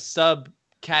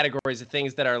subcategories of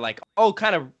things that are like all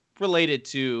kind of related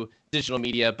to digital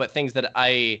media, but things that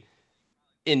I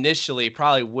initially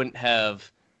probably wouldn't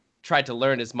have tried to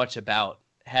learn as much about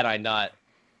had I not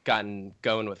gotten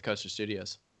going with Coaster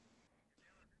Studios.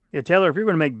 Yeah, Taylor, if you're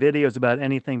going to make videos about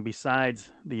anything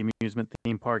besides the amusement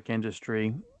theme park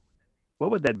industry,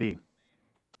 what would that be?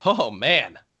 Oh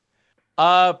man,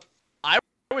 I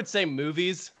would say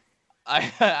movies.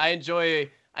 I enjoy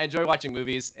watching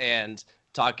movies and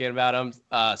talking about them.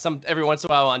 Every once in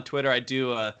a while on Twitter, I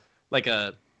do a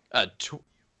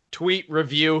tweet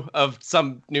review of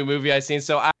some new movie I've seen.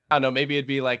 So I don't know, maybe it'd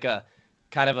be like a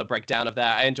kind of a breakdown of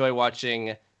that. I enjoy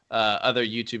watching other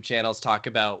YouTube channels talk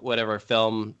about whatever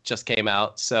film just came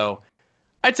out. So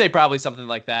I'd say probably something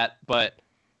like that, but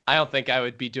I don't think I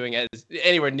would be doing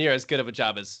anywhere near as good of a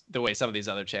job as the way some of these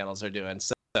other channels are doing.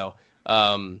 So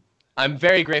I'm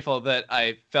very grateful that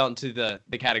I fell into the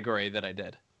category that I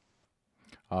did.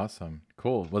 Awesome.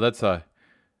 Cool. Well, that's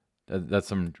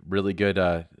some really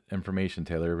good information,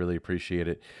 Taylor. I really appreciate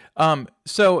it.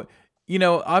 So,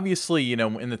 obviously,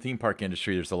 in the theme park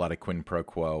industry, there's a lot of quid pro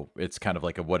quo. It's kind of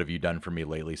like a what have you done for me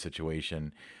lately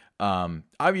situation.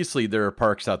 Obviously, there are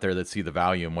parks out there that see the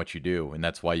value in what you do, and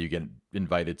that's why you get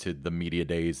invited to the media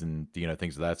days and,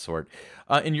 things of that sort.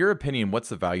 In your opinion, what's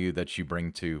the value that you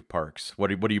bring to parks? What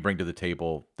do you bring to the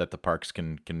table that the parks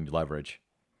can leverage?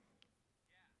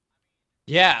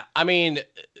 Yeah, I mean,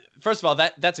 first of all,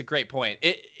 that's a great point.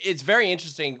 It's very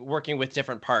interesting working with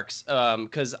different parks,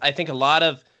 because I think a lot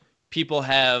of people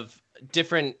have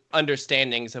different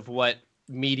understandings of what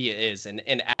media is and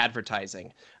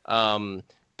advertising.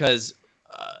 Because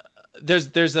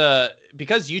there's a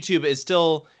because YouTube is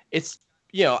still it's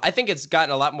I think it's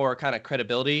gotten a lot more kind of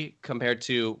credibility compared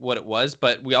to what it was,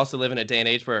 but we also live in a day and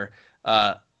age where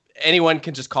anyone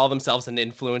can just call themselves an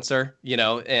influencer,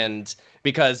 and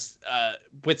because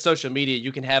with social media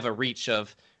you can have a reach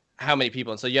of how many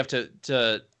people, and so you have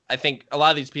to I think a lot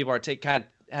of these people are kind of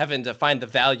having to find the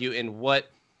value in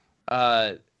what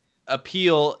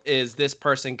appeal is this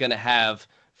person going to have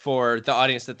for the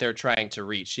audience that they're trying to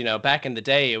reach. Back in the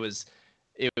day, it was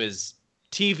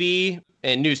TV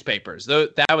and newspapers.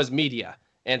 That was media.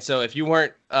 And so if you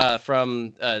weren't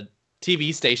from a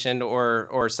TV station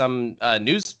or some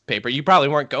newspaper, you probably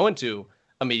weren't going to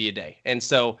a media day. And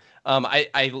so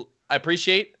I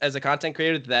appreciate as a content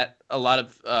creator that a lot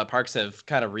of parks have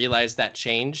kind of realized that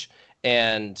change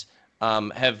and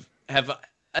have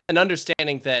an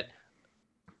understanding that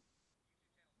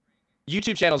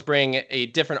YouTube channels bring a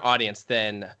different audience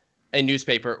than a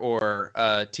newspaper or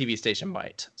a TV station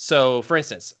might. So, for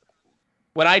instance,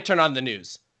 when I turn on the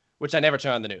news, which I never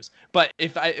turn on the news, but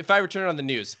if I were to turn on the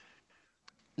news,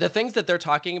 the things that they're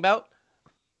talking about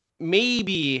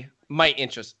might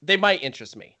interest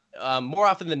me. More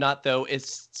often than not, though,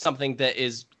 it's something that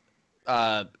is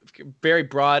very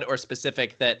broad or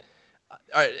specific that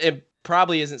it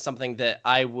probably isn't something that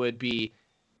I would be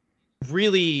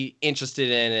really interested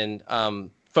in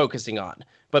and focusing on.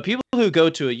 But people who go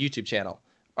to a YouTube channel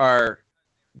are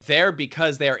there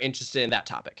because they are interested in that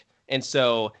topic. And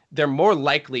so they're more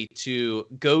likely to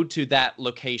go to that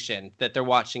location that they're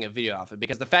watching a video off of,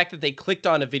 because the fact that they clicked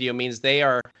on a video means they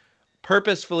are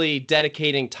purposefully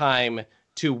dedicating time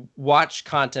to watch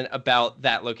content about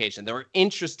that location. They're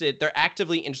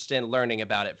actively interested in learning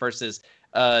about it versus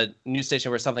a news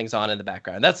station where something's on in the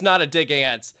background. That's not a dig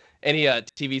against any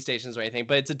TV stations or anything,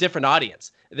 but it's a different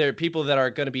audience. There are people that are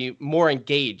going to be more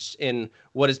engaged in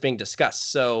what is being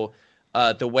discussed. So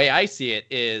the way I see it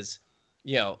is,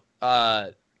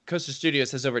 Coaster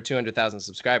Studios has over 200,000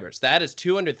 subscribers. That is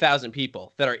 200,000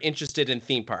 people that are interested in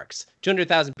theme parks,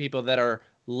 200,000 people that are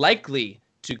likely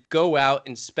to go out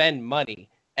and spend money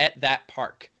at that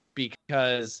park,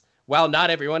 because while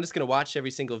not everyone is going to watch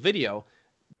every single video,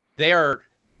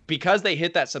 because they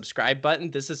hit that subscribe button,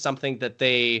 this is something that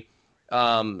they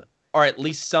are at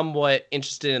least somewhat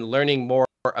interested in learning more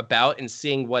about and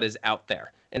seeing what is out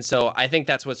there. And so I think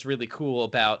that's what's really cool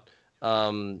about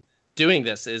doing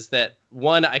this, is that,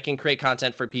 one, I can create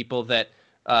content for people that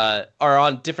are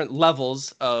on different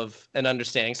levels of an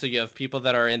understanding. So you have people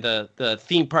that are in the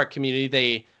theme park community.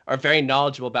 They are very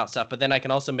knowledgeable about stuff, but then I can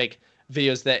also make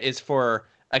videos that is for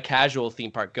a casual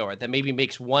theme park goer that maybe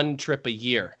makes one trip a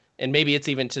year. And maybe it's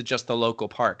even to just the local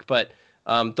park, but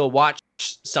they'll watch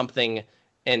something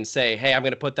and say, hey, I'm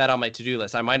going to put that on my to-do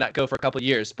list. I might not go for a couple of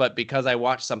years, but because I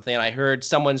watched something and I heard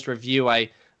someone's review, I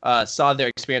saw their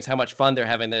experience, how much fun they're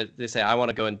having, they say, I want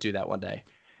to go and do that one day.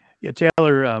 Yeah,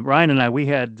 Taylor, Ryan and I, we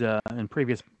had in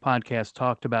previous podcasts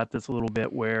talked about this a little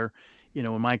bit where,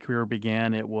 when my career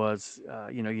began, it was,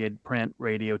 you had print,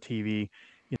 radio, TV,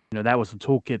 that was the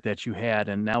toolkit that you had.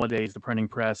 And nowadays the printing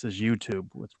press is YouTube,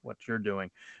 with what you're doing.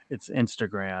 It's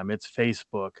Instagram, it's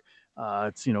Facebook.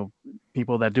 It's,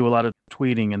 people that do a lot of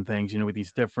tweeting and things, with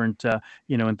these different,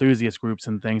 enthusiast groups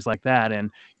and things like that.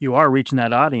 And you are reaching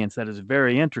that audience that is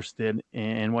very interested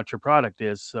in what your product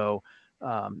is. So,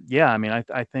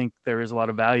 I think there is a lot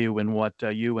of value in what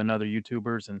you and other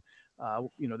YouTubers and,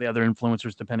 the other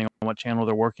influencers, depending on what channel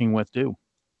they're working with, do.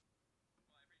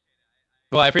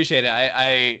 Well, I appreciate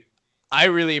it. I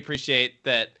really appreciate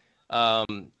that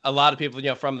a lot of people,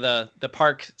 from the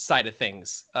park side of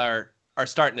things are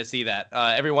starting to see that.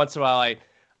 Every once in a while,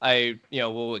 I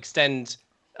will extend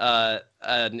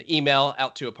an email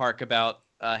out to a park about,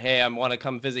 hey, I want to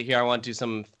come visit here. I want to do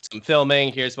some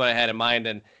filming. Here's what I had in mind.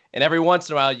 And every once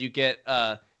in a while, you get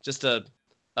just a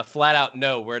flat out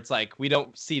no, where it's like, we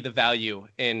don't see the value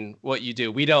in what you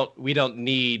do. We don't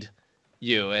need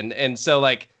you. And so,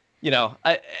 like,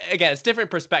 again, it's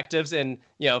different perspectives, and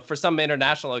for some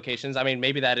international locations, I mean,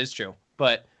 maybe that is true,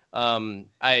 but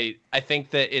I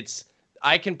think that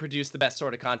I can produce the best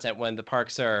sort of content when the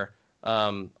parks are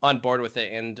on board with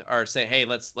it and are saying, hey,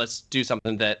 let's do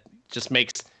something that just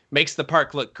makes the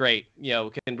park look great.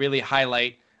 Can really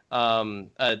highlight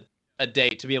a day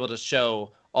to be able to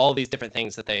show all these different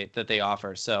things that they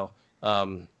offer. So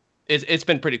it's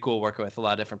been pretty cool working with a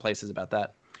lot of different places about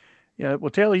that. Yeah,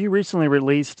 well, Taylor, you recently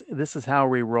released This Is How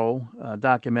We Roll, a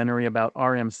documentary about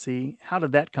RMC. How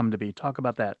did that come to be? Talk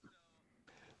about that.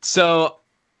 So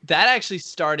that actually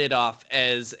started off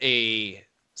as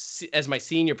my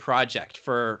senior project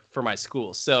for my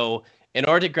school. So in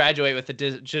order to graduate with a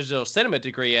digital cinema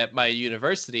degree at my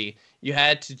university, you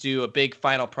had to do a big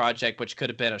final project, which could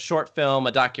have been a short film,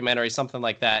 a documentary, something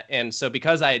like that. And so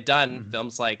because I had done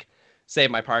films like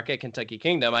Save My Park at Kentucky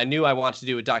Kingdom, I knew I wanted to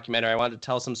do a documentary. I wanted to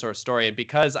tell some sort of story. And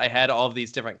because I had all of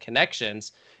these different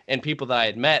connections and people that I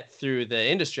had met through the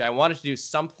industry, I wanted to do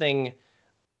something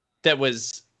that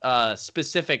was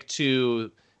specific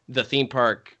to the theme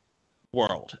park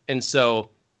world. And so,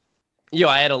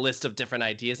 I had a list of different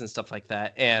ideas and stuff like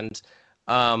that. And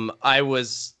I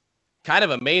was kind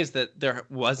of amazed that there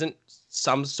wasn't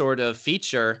some sort of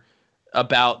feature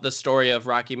about the story of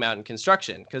Rocky Mountain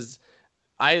Construction, because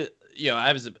I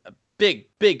was a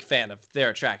big fan of their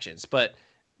attractions, but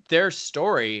their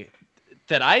story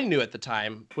that I knew at the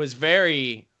time was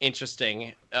very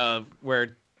interesting,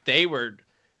 where they were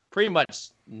pretty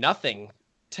much nothing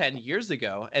 10 years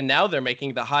ago, and now they're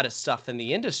making the hottest stuff in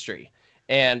the industry.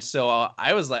 And so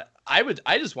I was like,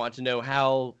 I just want to know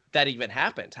how that even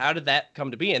happened. How did that come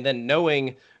to be? And then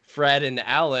knowing Fred and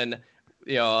Alan,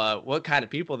 what kind of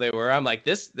people they were, I'm like,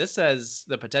 this has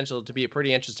the potential to be a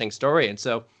pretty interesting story. And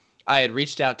so I had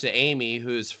reached out to Amy,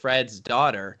 who's Fred's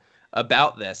daughter,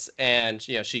 about this, and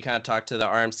she kind of talked to the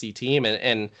RMC team,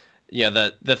 and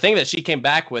the thing that she came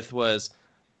back with was,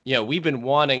 we've been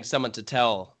wanting someone to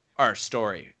tell our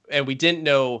story, and we didn't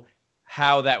know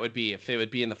how that would be, if it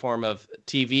would be in the form of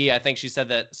TV. I think she said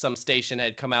that some station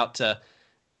had come out to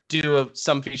do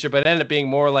some feature, but it ended up being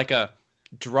more like a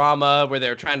drama where they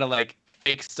were trying to like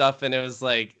fake stuff, and it was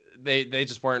like they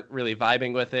just weren't really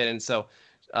vibing with it. And so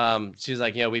she was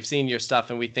like, we've seen your stuff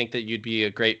and we think that you'd be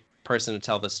a great person to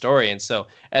tell the story. And so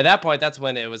at that point, that's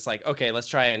when it was like, okay, let's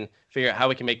try and figure out how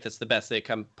we can make this the best that it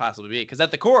can possibly be. Because at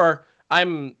the core,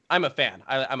 I'm a fan.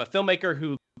 I'm a filmmaker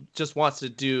who just wants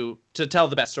to tell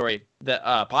the best story that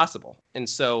possible. And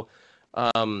so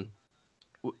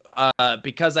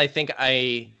because I think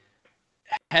I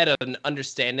had an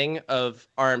understanding of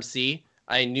RMC,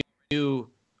 I knew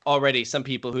already some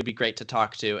people who'd be great to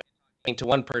talk to. And to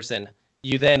one person,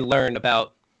 you then learn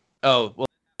about, oh, well,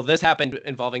 this happened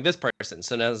involving this person.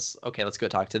 So now it's, okay, let's go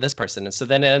talk to this person. And so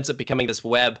then it ends up becoming this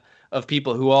web of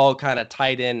people who all kind of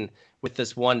tied in with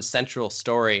this one central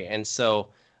story. And so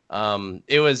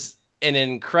it was an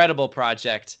incredible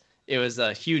project. It was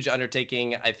a huge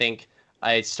undertaking. I think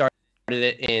I started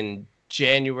it in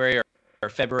January or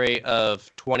February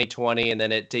of 2020, and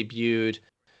then it debuted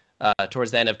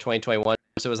towards the end of 2021.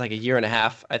 So it was like a year and a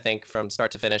half, I think, from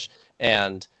start to finish.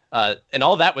 And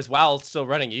all that was while still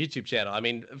running a YouTube channel. I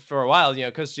mean, for a while,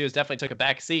 Coast Studios definitely took a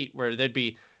back seat, where there'd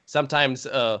be sometimes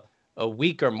a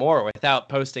week or more without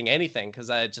posting anything, because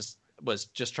I was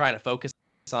trying to focus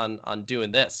on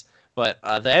doing this. But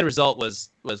the end result was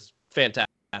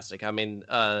fantastic. I mean,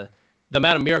 the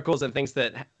amount of miracles and things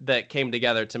that came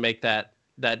together to make that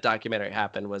documentary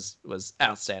happen was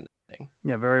outstanding.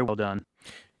 Yeah, very well done.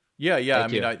 Yeah. Thank I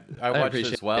mean, I watched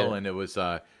it as well, and it was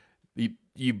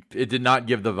it did not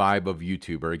give the vibe of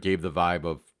YouTuber. It gave the vibe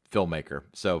of filmmaker.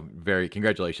 So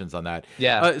congratulations on that.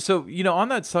 Yeah. So on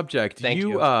that subject, Thank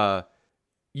you.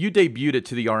 You debuted it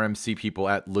to the RMC people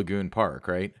at Lagoon Park,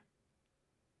 right?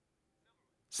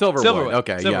 Silverwood.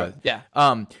 Okay. Silverwood.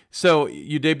 Yeah. So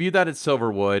you debuted that at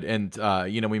Silverwood,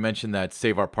 and we mentioned that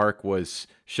Save Our Park was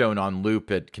shown on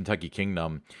loop at Kentucky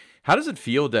Kingdom. How does it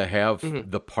feel to have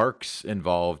the parks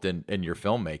involved in your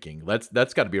filmmaking?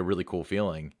 That's got to be a really cool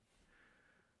feeling.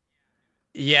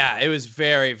 Yeah, it was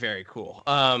very, very cool.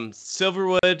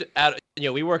 Silverwood,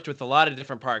 we worked with a lot of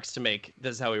different parks to make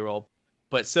This Is How We Roll,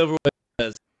 but Silverwood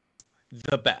was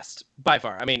the best by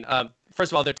far. I mean,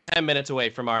 first of all, they're 10 minutes away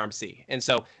from RMC. And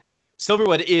so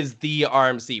Silverwood is the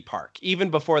RMC park.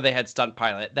 Even before they had Stunt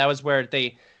Pilot, that was where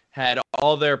they had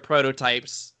all their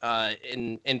prototypes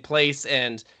in place,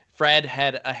 and Fred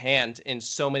had a hand in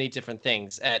so many different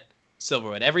things at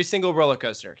Silverwood. Every single roller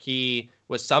coaster he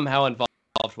was somehow involved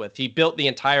with. He built the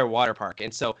entire water park.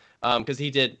 And so because he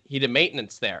did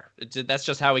maintenance there. That's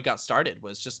just how he got started,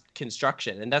 was just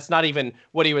construction. And that's not even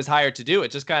what he was hired to do.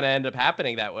 It just kind of ended up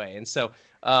happening that way. And so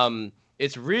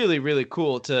it's really, really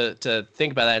cool to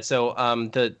think about that. And so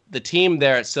the team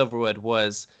there at Silverwood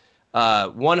was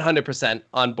 100%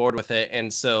 on board with it.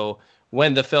 And so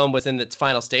when the film was in its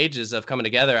final stages of coming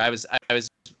together, I was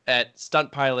at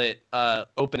Stunt Pilot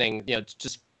opening,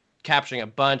 just capturing a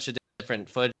bunch of different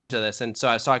footage of this. And so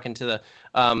I was talking to the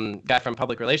guy from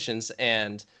public relations,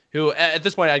 and who at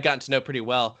this point I'd gotten to know pretty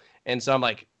well. And so I'm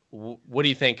like, what do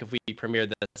you think if we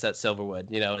premiered this at Silverwood?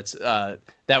 It's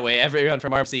that way everyone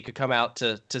from RMC could come out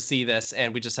to see this,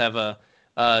 and we just have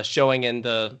a showing in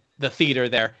the theater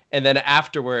there. And then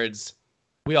afterwards,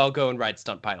 we all go and ride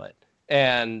Stunt Pilot.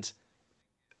 And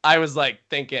I was like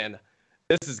thinking,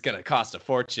 this is gonna cost a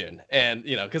fortune, and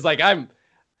because like I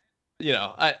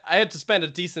had to spend a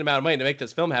decent amount of money to make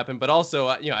this film happen, but also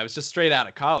I was just straight out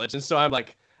of college, and so I'm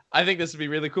like, I think this would be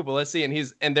really cool, but let's see,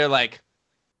 and they're like,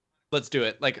 let's do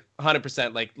it, like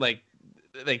 100%,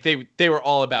 like they were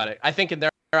all about it. I think in their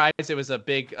eyes it was a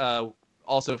big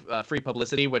also free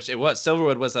publicity, which it was.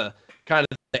 Silverwood was a kind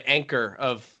of the anchor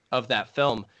of that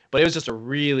film, but it was just a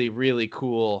really, really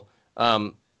cool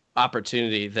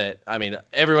opportunity that, I mean,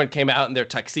 everyone came out in their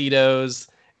tuxedos,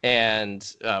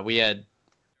 and we had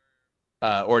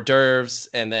hors d'oeuvres,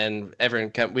 and then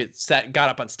everyone got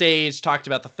up on stage, talked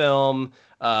about the film.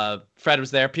 Fred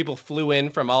was there. People flew in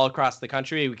from all across the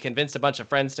country. We convinced a bunch of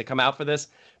friends to come out for this.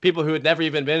 People who had never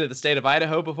even been to the state of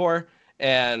Idaho before,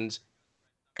 and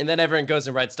then everyone goes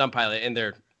and rides Stunt Pilot in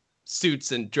their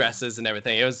suits and dresses and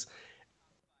everything. It was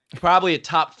probably a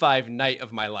top 5 night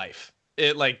of my life.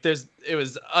 It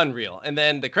was unreal. And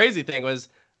then the crazy thing was,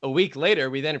 a week later,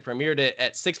 we then premiered it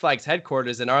at Six Flags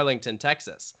headquarters in Arlington,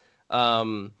 Texas,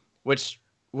 which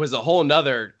was a whole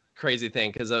nother crazy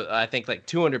thing, because I think like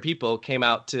 200 people came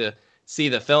out to see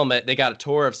the film. They got a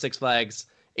tour of Six Flags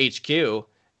HQ,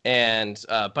 and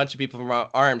a bunch of people from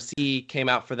RMC came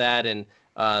out for that, and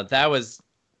that was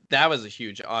a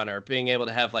huge honor, being able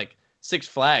to have like Six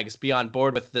Flags be on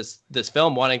board with this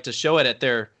film, wanting to show it at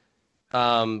their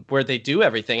where they do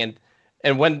everything.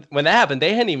 And when that happened,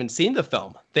 they hadn't even seen the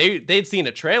film. They'd seen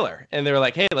a trailer, and they were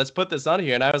like, "Hey, let's put this on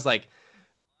here." And I was like,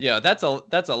 that's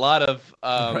a lot of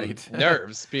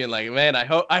nerves, being like, "Man,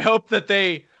 I hope that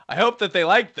they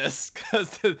like this,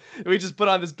 because we just put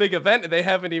on this big event and they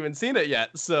haven't even seen it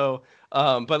yet." So,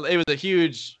 but it was a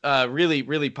huge, really,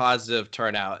 really positive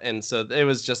turnout, and so it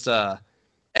was just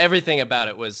everything about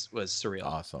it was surreal.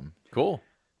 Awesome, cool.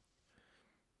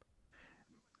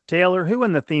 Taylor, who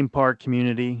in the theme park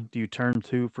community do you turn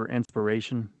to for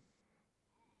inspiration?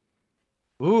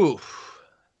 Ooh,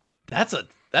 that's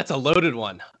a loaded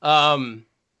one. Man,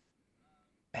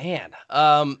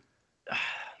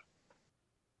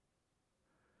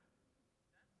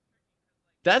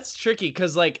 that's tricky,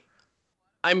 because like,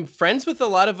 I'm friends with a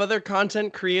lot of other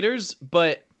content creators,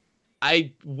 but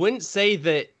I wouldn't say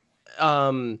that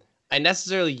I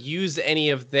necessarily use any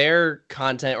of their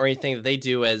content or anything that they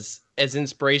do as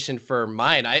inspiration for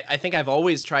mine. I think I've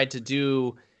always tried to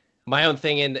do my own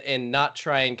thing, and not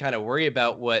try and kind of worry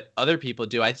about what other people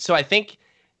do. I think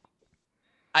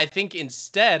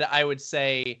instead I would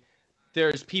say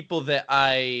there's people that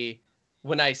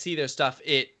when I see their stuff,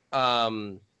 it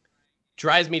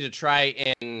drives me to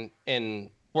try and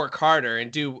work harder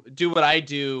and do what I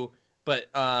do, but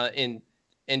and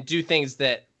do things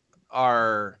that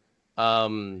are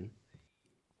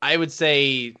I would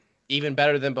say even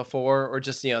better than before, or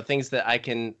just things that I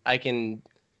can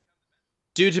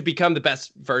do to become the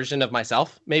best version of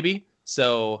myself, maybe.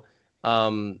 So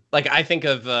like, I think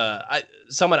of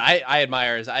someone I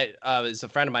admire is a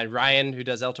friend of mine, Ryan, who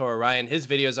does El Toro Ryan. His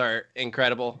videos are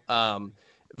incredible,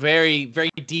 very, very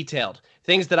detailed,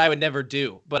 things that I would never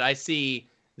do, but I see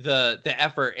the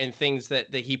effort and things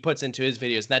that he puts into his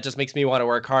videos, and that just makes me want to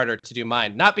work harder to do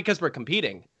mine. Not because we're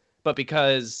competing, but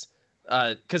because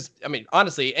I mean,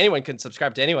 honestly, anyone can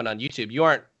subscribe to anyone on YouTube. You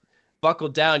aren't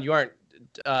buckled down. You aren't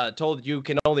told you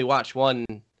can only watch one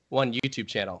YouTube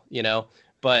channel,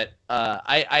 But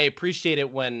I appreciate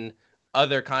it when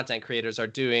other content creators are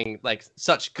doing like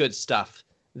such good stuff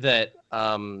that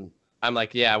I'm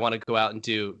like, yeah, I want to go out and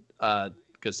do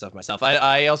good stuff myself.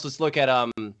 I also look at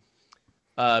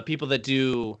people that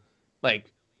do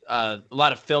like a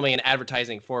lot of filming and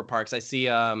advertising for parks. I see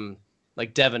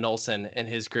like Devin Olson and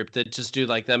his group that just do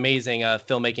like the amazing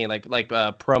filmmaking, like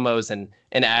promos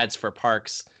and ads for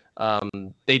parks.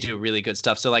 They do really good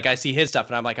stuff. So like, I see his stuff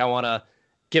and I'm like, I want to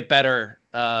get better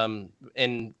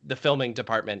in the filming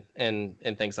department and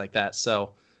things like that.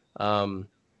 So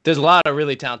there's a lot of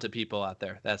really talented people out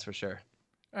there. That's for sure.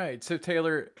 All right. So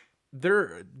Taylor,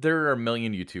 there are a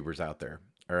million YouTubers out there.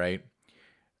 All right.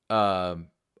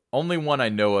 Only one I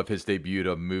know of has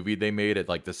debuted a movie they made at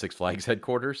like the Six Flags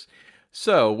headquarters.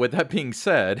 So with that being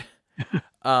said,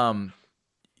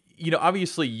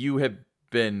 obviously you have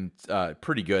been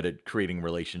pretty good at creating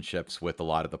relationships with a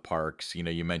lot of the parks.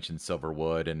 You mentioned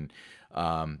Silverwood, and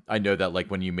I know that like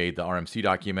when you made the RMC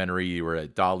documentary, you were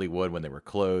at Dollywood when they were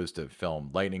closed to film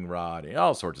Lightning Rod and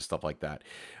all sorts of stuff like that.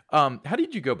 How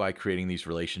did you go by creating these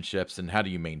relationships, and how do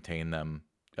you maintain them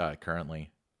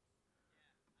currently?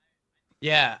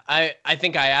 Yeah, I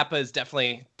think IAPA is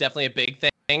definitely a big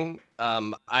thing.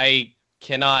 I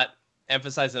cannot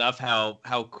emphasize enough how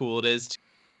cool it is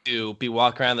to be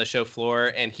walking around the show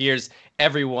floor, and here's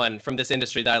everyone from this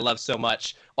industry that I love so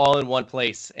much all in one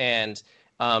place. And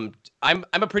I'm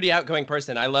a pretty outgoing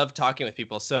person. I love talking with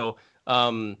people. So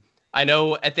I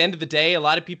know at the end of the day, a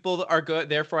lot of people are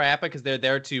there for IAPA because they're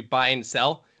there to buy and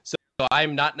sell. So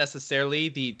I'm not necessarily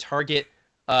the target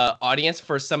audience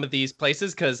for some of these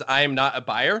places because I'm not a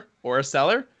buyer or a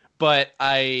seller, but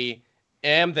I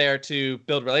am there to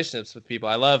build relationships with people.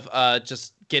 I love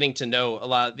just getting to know a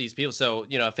lot of these people. So,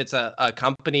 if it's a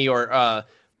company or a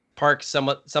park,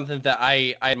 something that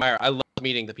I admire, I love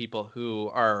meeting the people who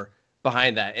are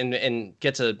behind that and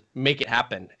get to make it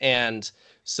happen. And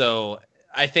so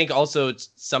I think also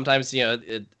sometimes, you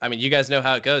guys know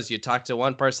how it goes. You talk to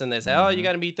one person, they say, oh, you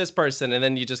got to meet this person. And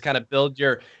then you just kind of build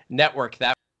your network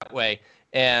that way.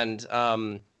 And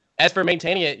as for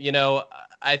maintaining it,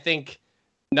 I think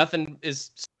nothing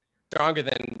is stronger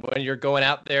than when you're going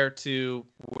out there to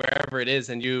wherever it is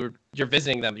and you're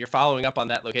visiting them, you're following up on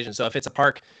that location. So if it's a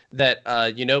park that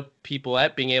people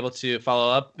at, being able to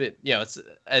follow up, it's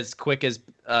as quick as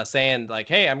saying like,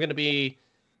 hey, I'm going to be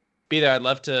there. I'd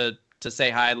love to say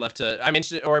hi. I'd love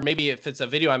to, or maybe if it's a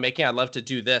video I'm making, I'd love to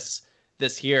do this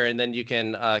here. And then you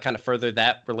can kind of further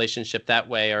that relationship that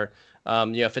way. Or,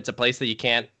 if it's a place that you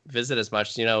can't visit as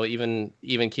much, even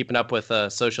keeping up with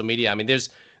social media. I mean, there's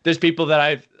people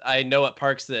that I know at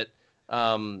parks that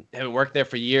have worked there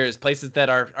for years, places that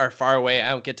are far away. I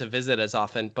don't get to visit as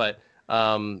often, but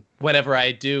whenever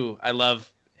I do, I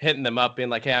love hitting them up, being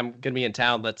like, hey, I'm gonna be in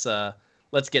town.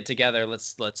 Let's get together.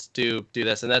 Let's do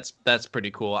this. And that's pretty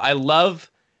cool. I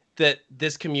love that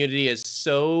this community is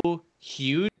so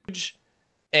huge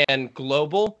and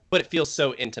global, but it feels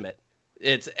so intimate.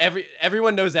 It's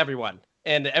everyone knows everyone,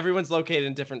 and everyone's located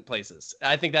in different places.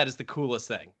 I think that is the coolest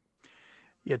thing.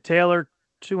 Yeah, Taylor,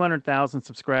 200,000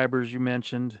 subscribers you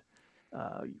mentioned.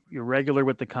 You're regular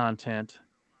with the content.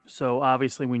 So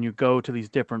obviously when you go to these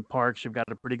different parks, you've got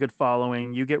a pretty good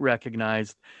following. You get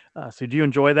recognized. So do you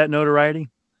enjoy that notoriety?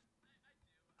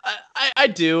 I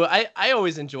do. I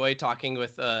always enjoy talking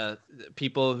with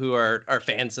people who are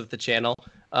fans of the channel.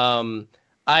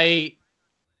 I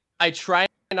try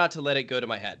not to let it go to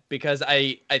my head because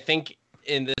I think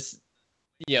in this,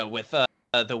 with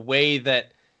the way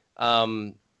that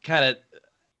kind of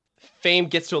fame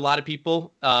gets to a lot of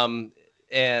people,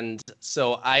 and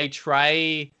so I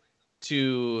try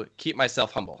to keep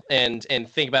myself humble and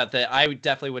think about that. I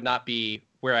definitely would not be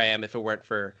where I am if it weren't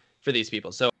for these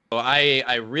people. So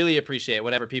I really appreciate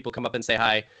whenever people come up and say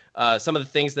hi. Some of the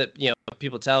things that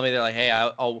people tell me, they're like, hey,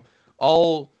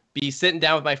 I'll be sitting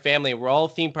down with my family. We're all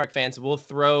theme park fans. We'll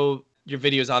throw your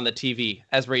videos on the TV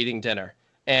as we're eating dinner.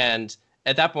 And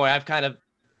at that point,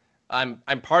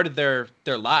 I'm part of their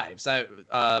lives. A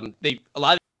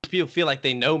lot of people feel like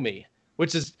they know me,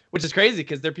 which is crazy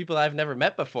because they're people I've never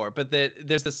met before. But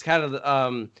there's this kind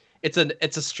of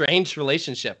it's a strange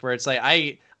relationship where it's like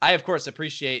I of course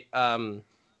appreciate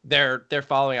their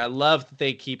following. I love that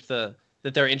they keep that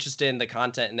they're interested in the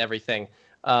content and everything.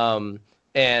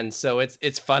 And so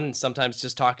it's fun sometimes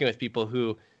just talking with people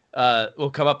who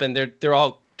will come up and they're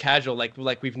all casual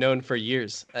like we've known for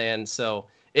years. And so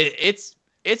it's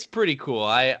pretty cool.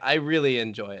 I really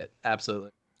enjoy it. Absolutely.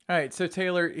 All right, so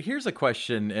Taylor, here's a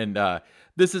question, and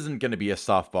this isn't going to be a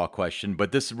softball question,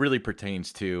 but this really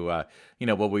pertains to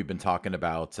what we've been talking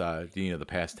about the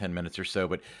past 10 minutes or so.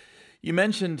 But you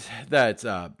mentioned that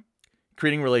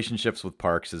creating relationships with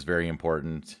parks is very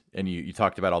important, and you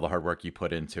talked about all the hard work you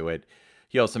put into it.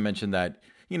 You also mentioned that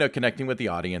connecting with the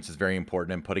audience is very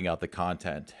important and putting out the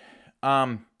content.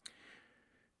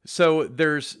 So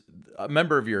there's a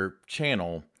member of your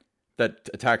channel that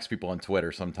attacks people on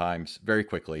Twitter sometimes very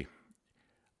quickly.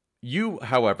 You,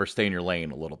 however, stay in your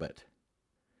lane a little bit.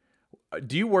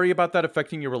 Do you worry about that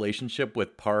affecting your relationship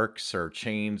with parks or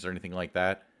chains or anything like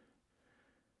that?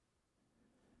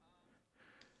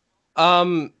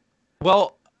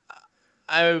 Well,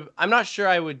 I'm not sure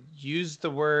I would use the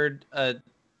word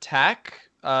attack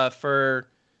for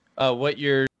what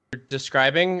you're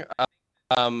describing.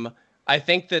 I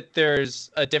think that there's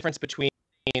a difference between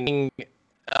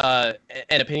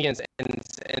and opinions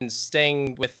and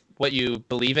staying with what you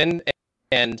believe in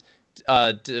and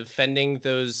defending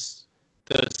those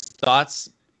thoughts.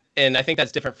 And I think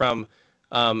that's different from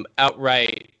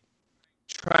outright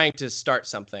trying to start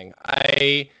something.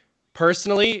 I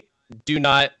personally do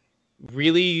not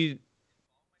really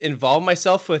involve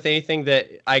myself with anything that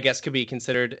I guess could be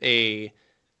considered a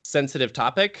sensitive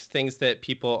topic, things that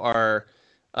people are,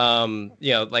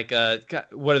 like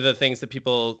what are the things that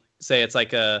people say? It's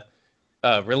like a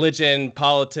religion,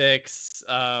 politics,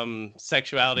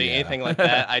 sexuality, anything like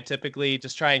that. I typically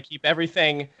just try and keep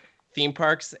everything theme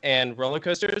parks and roller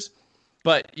coasters.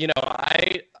 But,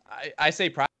 I say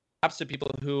props to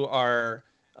people who are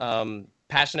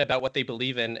passionate about what they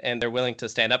believe in, and they're willing to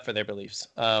stand up for their beliefs.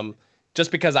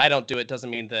 Just because I don't do it doesn't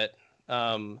mean that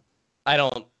I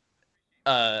don't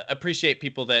appreciate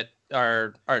people that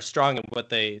are strong in what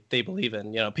they believe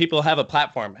in. People have a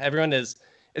platform. Everyone is.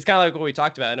 It's kind of like what we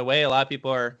talked about. In a way, a lot of people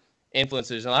are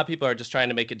influencers, and a lot of people are just trying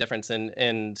to make a difference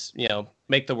and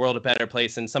make the world a better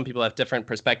place. And some people have different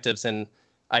perspectives and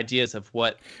ideas of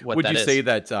what would that you is. say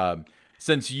that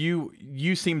since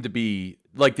you seem to be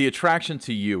like, the attraction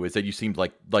to you is that you seemed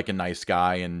like a nice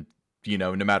guy, and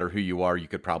no matter who you are, you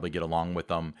could probably get along with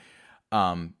them.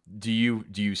 Do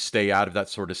you stay out of that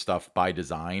sort of stuff by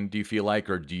design, do you feel like,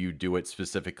 or do you do it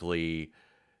specifically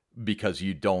because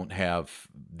you don't have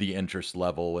the interest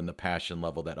level and the passion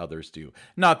level that others do?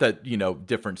 Not that,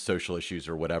 different social issues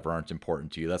or whatever aren't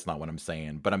important to you. That's not what I'm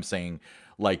saying. But I'm saying,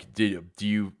 like, do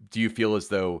you feel as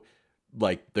though,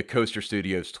 like, the Coaster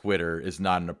Studios Twitter is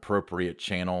not an appropriate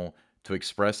channel to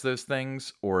express those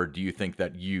things? Or do you think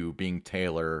that you, being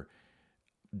Taylor,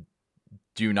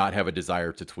 do not have a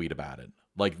desire to tweet about it?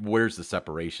 Like, where's the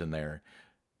separation there?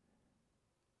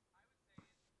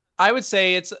 I would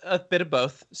say it's a bit of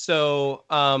both. So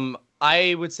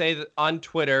I would say that on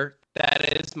Twitter,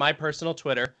 that is my personal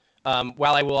Twitter.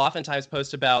 While I will oftentimes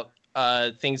post about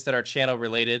things that are channel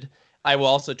related, I will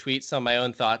also tweet some of my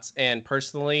own thoughts. And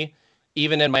personally,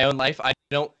 even in my own life, I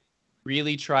don't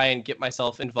really try and get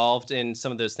myself involved in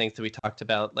some of those things that we talked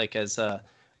about, like as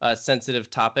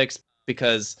sensitive topics,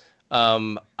 because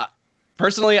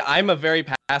personally, I'm a very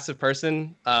passive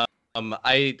person. I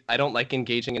don't like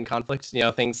engaging in conflict.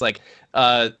 Things like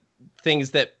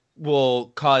things that will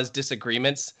cause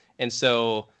disagreements. And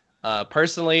so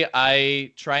personally,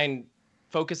 I try and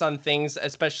focus on things,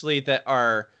 especially that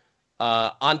are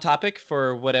on topic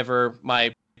for whatever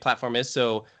my platform is.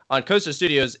 So on Coaster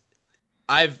Studios,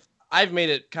 I've made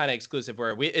it kind of exclusive,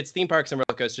 where it's theme parks and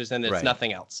roller coasters, and it's Right.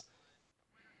 nothing else.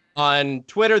 On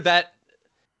Twitter, that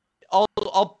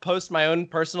I'll post my own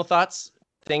personal thoughts,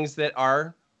 things that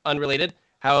are unrelated.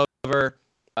 However,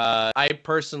 I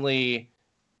personally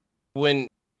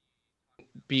wouldn't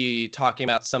be talking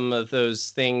about some of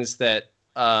those things that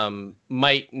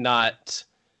might not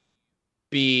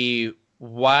be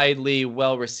widely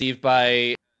well received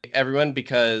by everyone,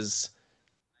 because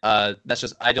that's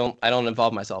just I don't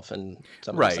involve myself in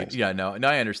some of those things. Yeah, no,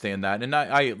 I understand that. And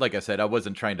I like I said, I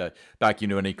wasn't trying to back you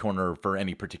into any corner for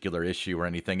any particular issue or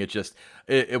anything. It just,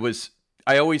 it was,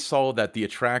 I always saw that the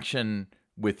attraction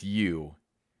with you,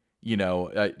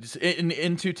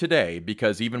 into today,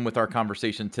 because even with our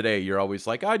conversation today, you're always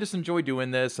like, I just enjoy doing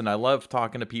this and I love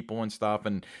talking to people and stuff.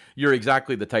 And you're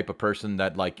exactly the type of person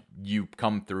that, like, you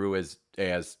come through as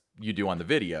you do on the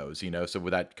videos, so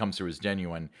that comes through as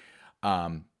genuine.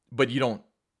 But you don't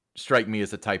strike me as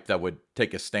the type that would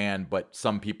take a stand, but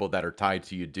some people that are tied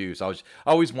to you do. So I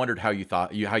always wondered how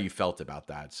you felt about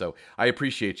that. So I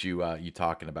appreciate you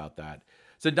talking about that.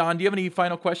 So Don, do you have any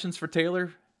final questions for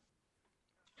Taylor?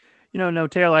 No,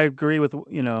 Taylor, I agree with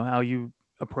how you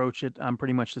approach it. I'm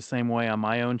pretty much the same way on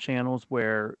my own channels,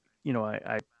 where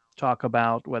I talk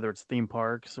about whether it's theme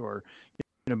parks or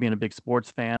being a big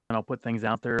sports fan, and I'll put things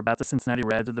out there about the Cincinnati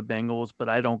Reds or the Bengals, but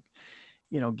I don't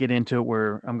get into it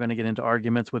where I'm going to get into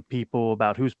arguments with people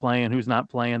about who's playing, who's not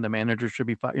playing, the manager should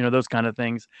be fired, those kind of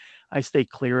things. I stay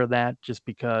clear of that, just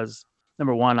because,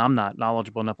 number one, I'm not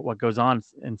knowledgeable enough of what goes on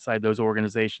inside those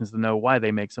organizations to know why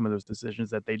they make some of those decisions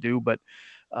that they do. But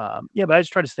but I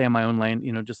just try to stay in my own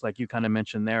lane, just like you kind of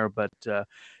mentioned there. But you're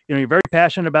very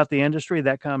passionate about the industry.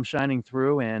 That comes shining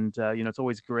through, and it's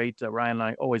always great. Ryan and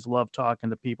I always love talking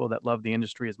to people that love the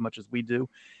industry as much as we do.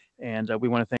 And we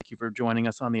want to thank you for joining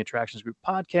us on the Attractions Group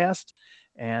podcast.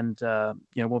 And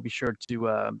we'll be sure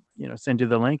to send you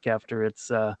the link after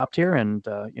it's up here. And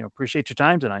appreciate your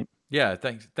time tonight. Yeah,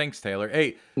 thanks, Taylor.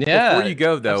 Hey, Yeah, before you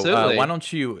go though, why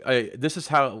don't you? This is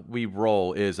how we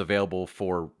roll is available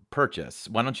for purchase.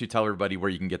 Why don't you tell everybody where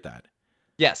you can get that?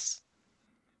 Yes.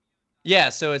 Yeah,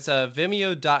 so it's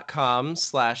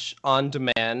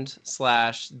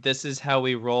vimeo.com/on-demand/this is how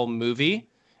we roll movie.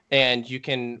 And you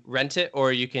can rent it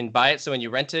or you can buy it. So when you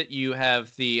rent it, you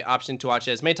have the option to watch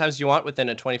it as many times as you want within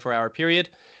a 24-hour period.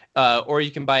 Or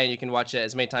you can buy it and you can watch it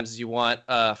as many times as you want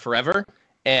forever.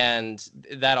 And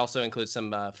that also includes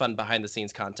some fun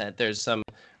behind-the-scenes content. There's some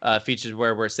features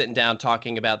where we're sitting down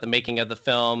talking about the making of the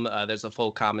film. There's a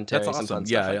full commentary. That's awesome. Some fun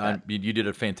stuff like that. You did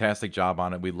a fantastic job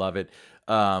on it. We love it.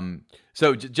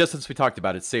 So just since we talked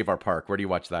about it, Save Our Park, where do you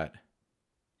watch that?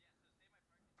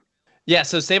 Yeah,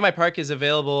 so Save My Park is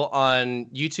available on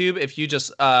YouTube. If you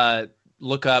just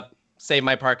look up Save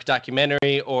My Park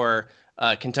documentary or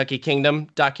Kentucky Kingdom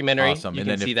documentary, Awesome. you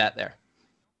can see that there.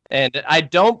 And I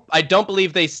don't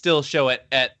believe they still show it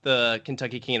at the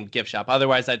Kentucky Kingdom gift shop.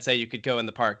 Otherwise, I'd say you could go in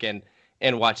the park and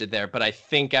watch it there. But I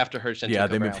think after Herschel Yeah,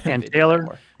 took over, moved- And they did that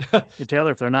more.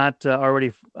 Taylor, if they're not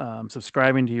already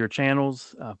subscribing to your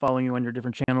channels, following you on your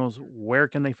different channels, where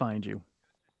can they find you?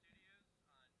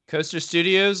 Coaster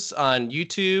Studios on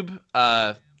YouTube,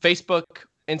 Facebook,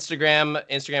 Instagram.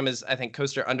 Instagram is, I think,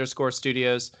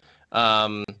 Coaster_Studios.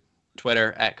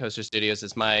 Twitter at Coaster Studios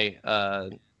is my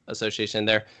association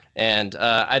there. And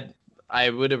I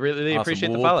would really Awesome. appreciate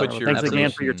Well, the we'll follow. put your Thanks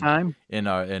again for your information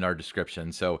time. in our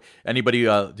description. So anybody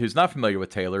who's not familiar with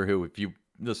Taylor, who if you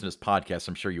listen to this podcast,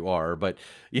 I'm sure you are, but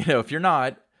if you're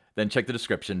not, then check the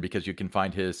description because you can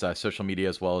find his social media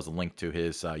as well as a link to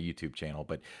his YouTube channel.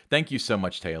 But thank you so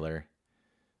much, Taylor.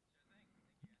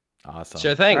 Awesome.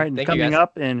 Sure thing. All right, and Thank you, coming guys.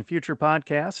 up in future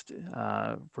podcast,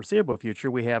 foreseeable future,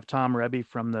 we have Tom Rebbe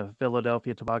from the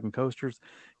Philadelphia Toboggan Coasters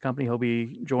Company. He'll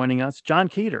be joining us. John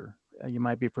Keeter, you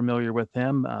might be familiar with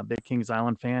him, big Kings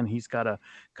Island fan. He's got a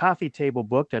coffee table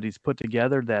book that he's put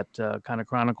together that kind of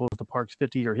chronicles the park's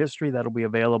 50-year history. That'll be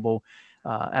available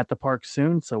at the park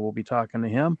soon, so we'll be talking to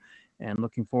him and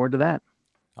looking forward to that.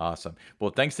 Awesome. Well,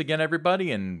 thanks again,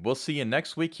 everybody, and we'll see you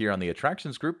next week here on the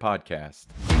Attractions Group Podcast.